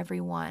giving to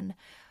everyone,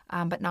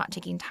 but not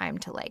taking time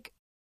to like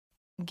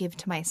give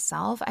to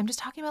myself. I'm just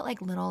talking about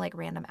like little like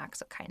random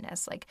acts of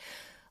kindness, like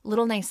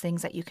little nice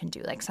things that you can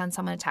do, like send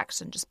someone a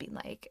text and just be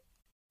like,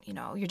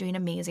 you're doing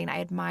amazing.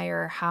 I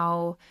admire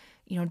how,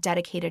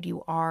 dedicated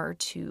you are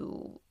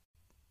to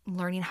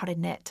learning how to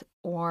knit,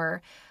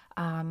 or,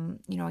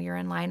 you're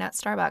in line at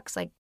Starbucks,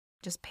 like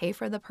just pay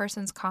for the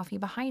person's coffee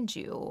behind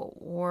you,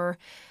 or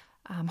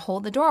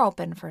hold the door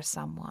open for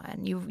someone.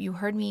 You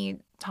heard me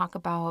talk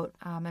about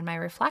in my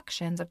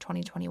reflections of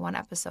 2021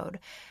 episode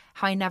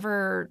how I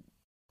never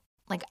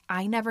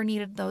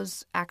needed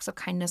those acts of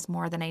kindness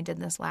more than I did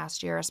this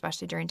last year,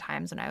 especially during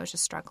times when I was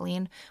just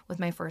struggling with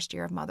my first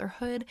year of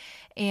motherhood.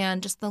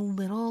 And just the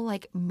little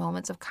like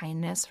moments of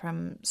kindness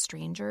from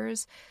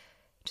strangers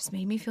just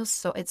made me feel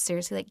it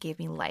seriously like gave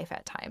me life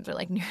at times, or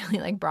like nearly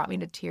like brought me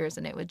to tears.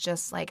 And it was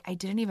just like, I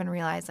didn't even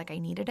realize like I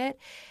needed it.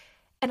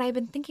 And I've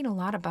been thinking a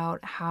lot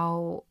about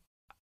how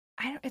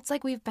it's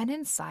like we've been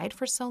inside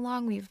for so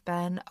long. We've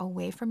been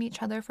away from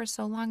each other for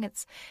so long.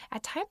 It's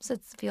at times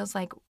it feels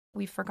like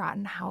we've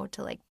forgotten how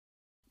to like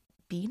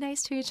be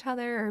nice to each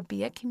other or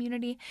be a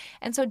community.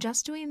 And so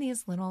just doing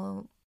these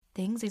little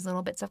things, these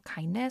little bits of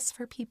kindness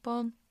for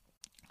people,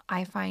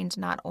 I find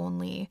not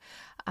only,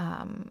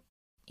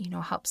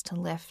 helps to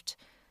lift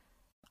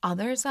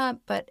others up,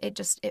 but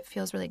it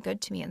feels really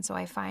good to me. And so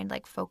I find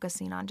like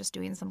focusing on just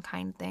doing some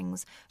kind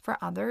things for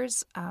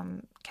others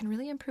can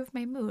really improve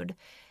my mood.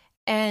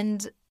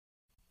 And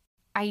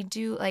I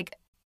do like,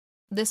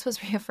 this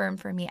was reaffirmed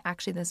for me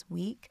actually this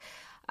week.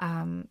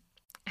 I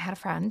had a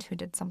friend who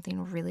did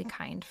something really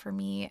kind for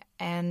me.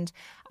 And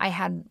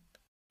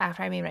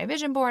after I made my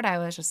vision board, I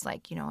was just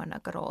like, in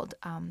a good old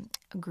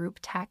group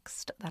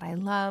text that I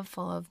love,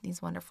 full of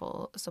these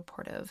wonderful,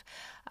 supportive,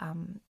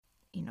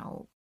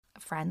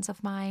 friends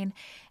of mine.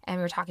 And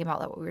we were talking about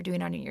like what we were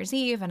doing on New Year's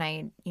Eve. And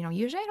I,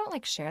 usually I don't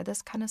like share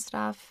this kind of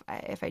stuff.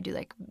 If I do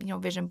like,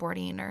 vision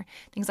boarding or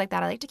things like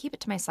that, I like to keep it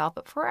to myself.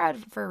 But for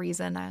a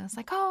reason, I was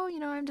like, oh,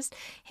 I'm just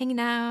hanging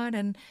out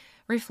and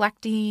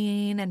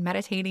reflecting and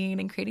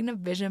meditating and creating a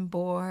vision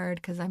board,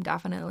 because I'm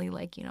definitely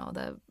like,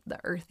 the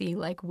earthy,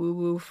 like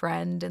woo-woo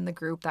friend in the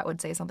group that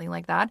would say something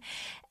like that.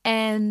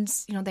 And,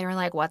 they were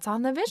like, what's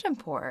on the vision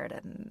board?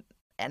 And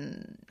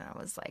I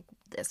was like,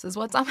 this is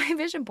what's on my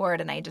vision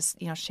board. And I just,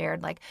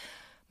 shared like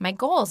my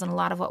goals. And a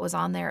lot of what was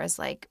on there is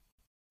like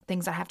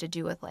things that have to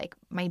do with like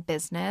my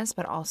business,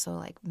 but also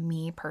like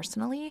me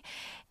personally.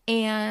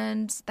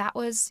 And that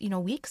was,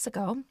 weeks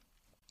ago.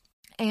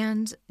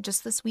 And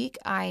just this week,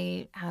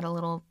 I had a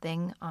little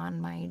thing on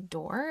my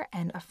door,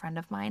 and a friend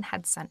of mine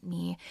had sent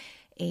me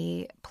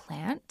a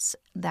plant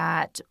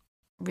that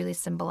really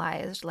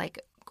symbolized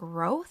like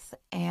growth,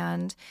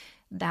 and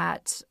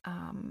that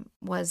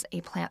was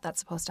a plant that's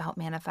supposed to help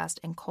manifest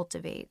and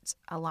cultivate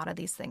a lot of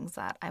these things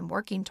that I'm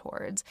working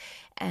towards,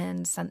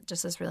 and sent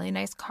just this really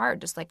nice card,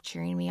 just like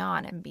cheering me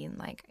on and being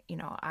like,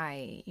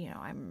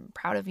 I'm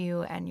proud of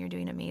you and you're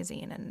doing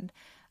amazing and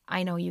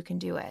I know you can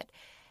do it.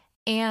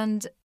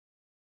 And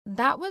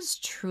that was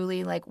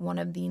truly like one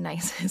of the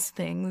nicest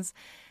things.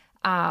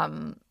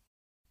 I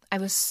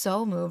was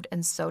so moved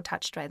and so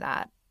touched by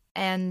that.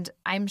 And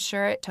I'm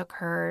sure it took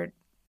her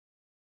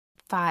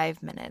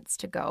 5 minutes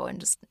to go and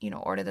just,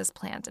 order this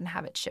plant and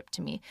have it shipped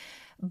to me.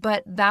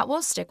 But that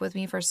will stick with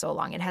me for so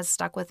long. It has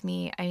stuck with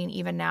me. I mean,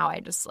 even now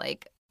I just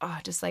like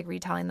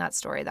retelling that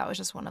story. That was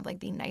just one of like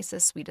the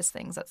nicest, sweetest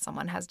things that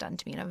someone has done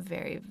to me in a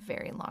very,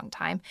 very long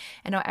time.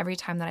 I know every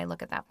time that I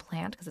look at that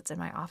plant, because it's in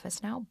my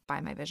office now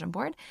by my vision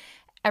board,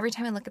 every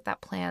time I look at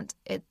that plant,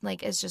 it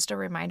like is just a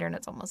reminder, and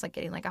it's almost like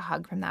getting like a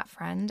hug from that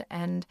friend.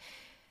 And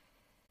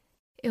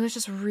it was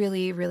just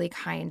really, really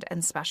kind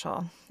and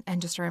special,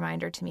 and just a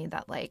reminder to me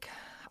that like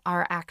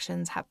our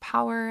actions have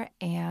power.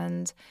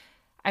 And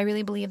I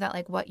really believe that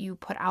like what you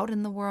put out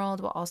in the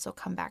world will also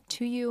come back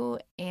to you.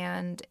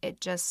 And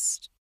it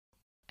just,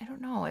 I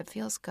don't know, it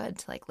feels good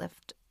to like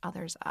lift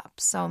others up.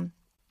 So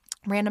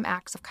random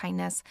acts of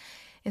kindness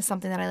is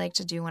something that I like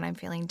to do when I'm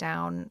feeling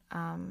down.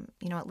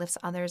 It lifts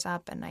others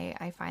up, and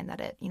I find that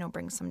it,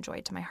 brings some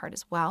joy to my heart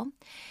as well.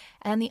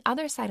 And then the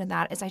other side of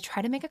that is I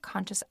try to make a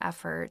conscious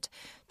effort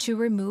to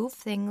remove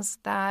things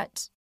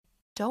that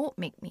don't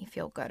make me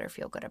feel good or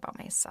feel good about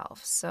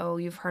myself. So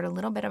you've heard a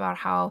little bit about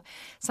how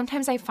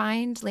sometimes I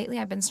find lately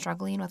I've been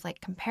struggling with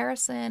like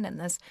comparison and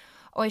this,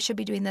 oh, I should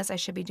be doing this, I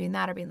should be doing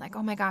that, or being like,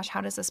 oh my gosh,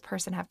 how does this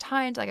person have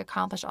time to like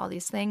accomplish all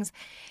these things?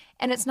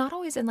 And it's not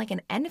always in like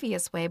an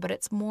envious way, but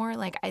it's more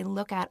like I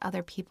look at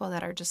other people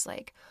that are just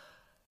like,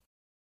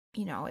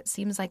 it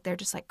seems like they're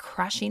just like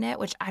crushing it,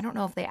 which I don't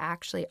know if they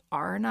actually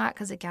are or not.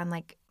 Because again,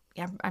 like,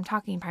 yeah, I'm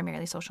talking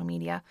primarily social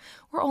media.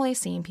 We're only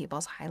seeing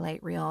people's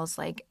highlight reels.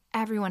 Like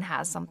everyone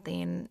has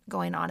something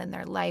going on in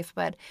their life.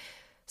 But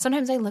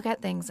sometimes I look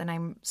at things and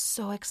I'm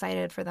so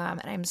excited for them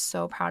and I'm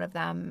so proud of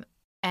them.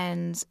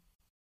 And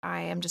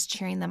I am just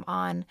cheering them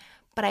on.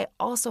 But I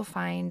also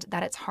find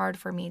that it's hard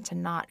for me to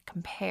not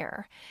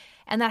compare.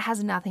 And that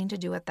has nothing to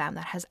do with them.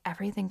 That has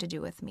everything to do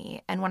with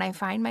me. And when I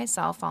find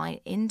myself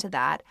falling into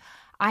that,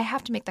 I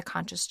have to make the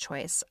conscious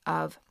choice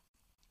of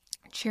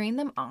cheering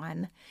them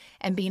on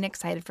and being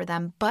excited for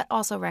them, but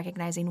also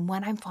recognizing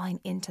when I'm falling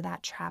into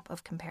that trap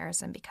of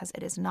comparison, because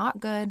it is not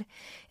good.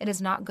 It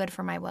is not good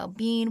for my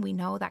well-being. We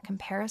know that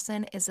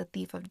comparison is a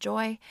thief of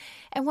joy.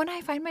 And when I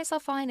find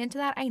myself falling into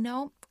that, I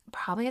know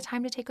probably a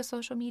time to take a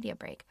social media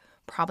break,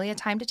 probably a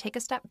time to take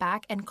a step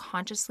back and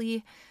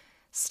consciously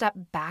step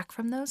back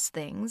from those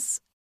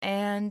things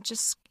and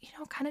just,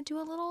 kind of do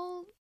a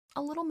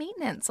little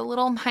maintenance, a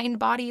little mind,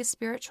 body,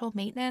 spiritual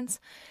maintenance.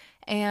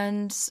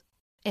 And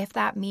if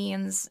that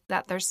means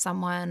that there's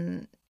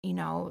someone,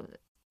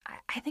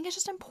 I think it's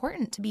just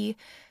important to be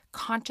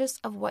conscious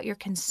of what you're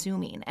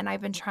consuming. And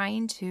I've been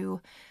trying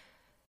to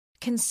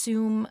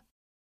consume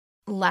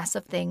less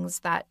of things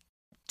that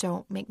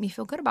don't make me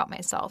feel good about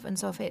myself. And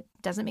so if it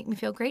doesn't make me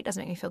feel great,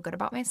 doesn't make me feel good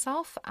about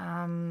myself,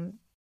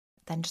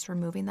 then just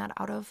removing that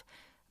out of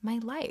my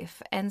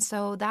life. And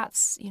so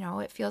that's,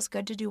 it feels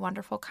good to do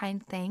wonderful,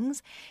 kind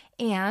things.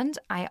 And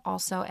I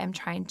also am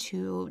trying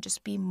to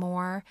just be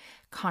more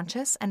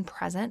conscious and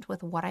present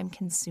with what I'm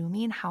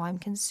consuming, how I'm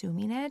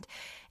consuming it,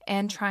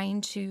 and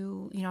trying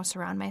to,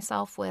 surround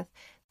myself with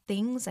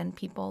things and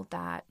people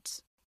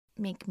that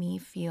make me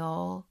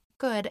feel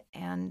good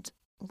and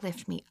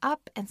lift me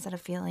up instead of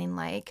feeling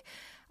like,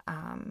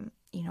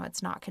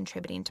 it's not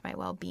contributing to my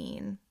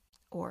well-being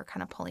or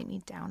kind of pulling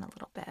me down a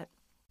little bit.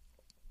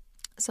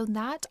 So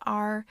that's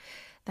what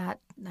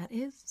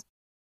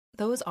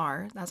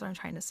I'm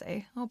trying to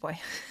say. Oh boy.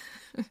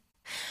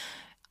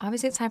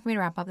 Obviously, it's time for me to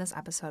wrap up this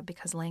episode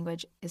because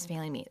language is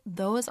failing me.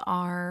 Those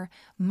are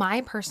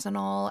my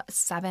personal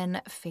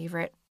 7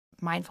 favorite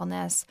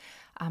mindfulness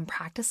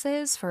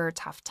practices for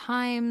tough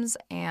times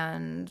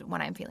and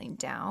when I'm feeling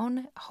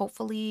down.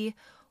 Hopefully,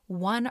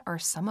 one or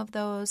some of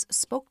those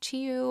spoke to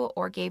you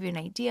or gave you an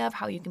idea of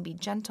how you can be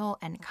gentle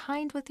and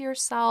kind with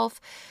yourself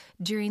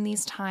during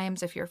these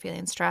times if you're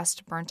feeling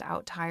stressed, burnt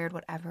out, tired,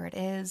 whatever it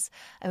is.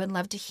 I would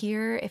love to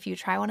hear if you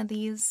try one of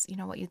these,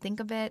 what you think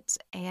of it.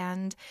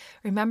 And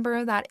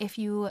remember that if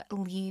you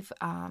leave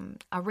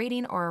a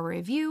rating or a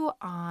review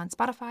on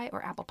Spotify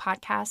or Apple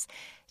Podcasts,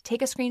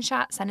 take a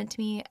screenshot, send it to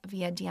me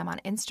via DM on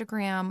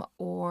Instagram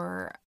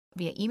or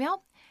via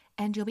email,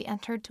 and you'll be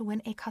entered to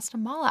win a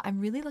custom mala. I'm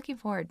really looking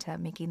forward to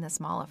making this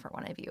mala for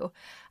one of you.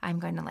 I'm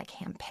going to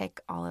hand pick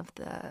all of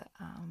the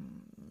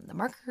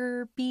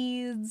marker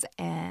beads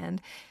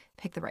and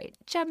pick the right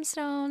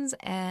gemstones,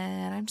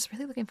 and I'm just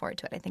really looking forward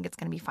to it. I think it's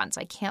going to be fun, so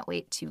I can't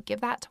wait to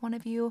give that to one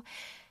of you.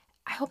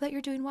 I hope that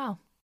you're doing well.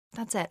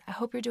 That's it. I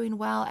hope you're doing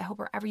well. I hope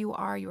wherever you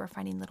are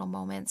finding little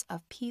moments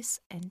of peace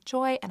and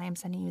joy, and I'm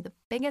sending you the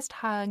biggest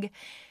hug.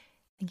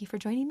 Thank you for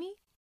joining me,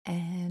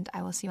 and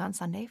I will see you on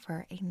Sunday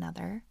for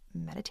another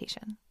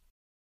meditation.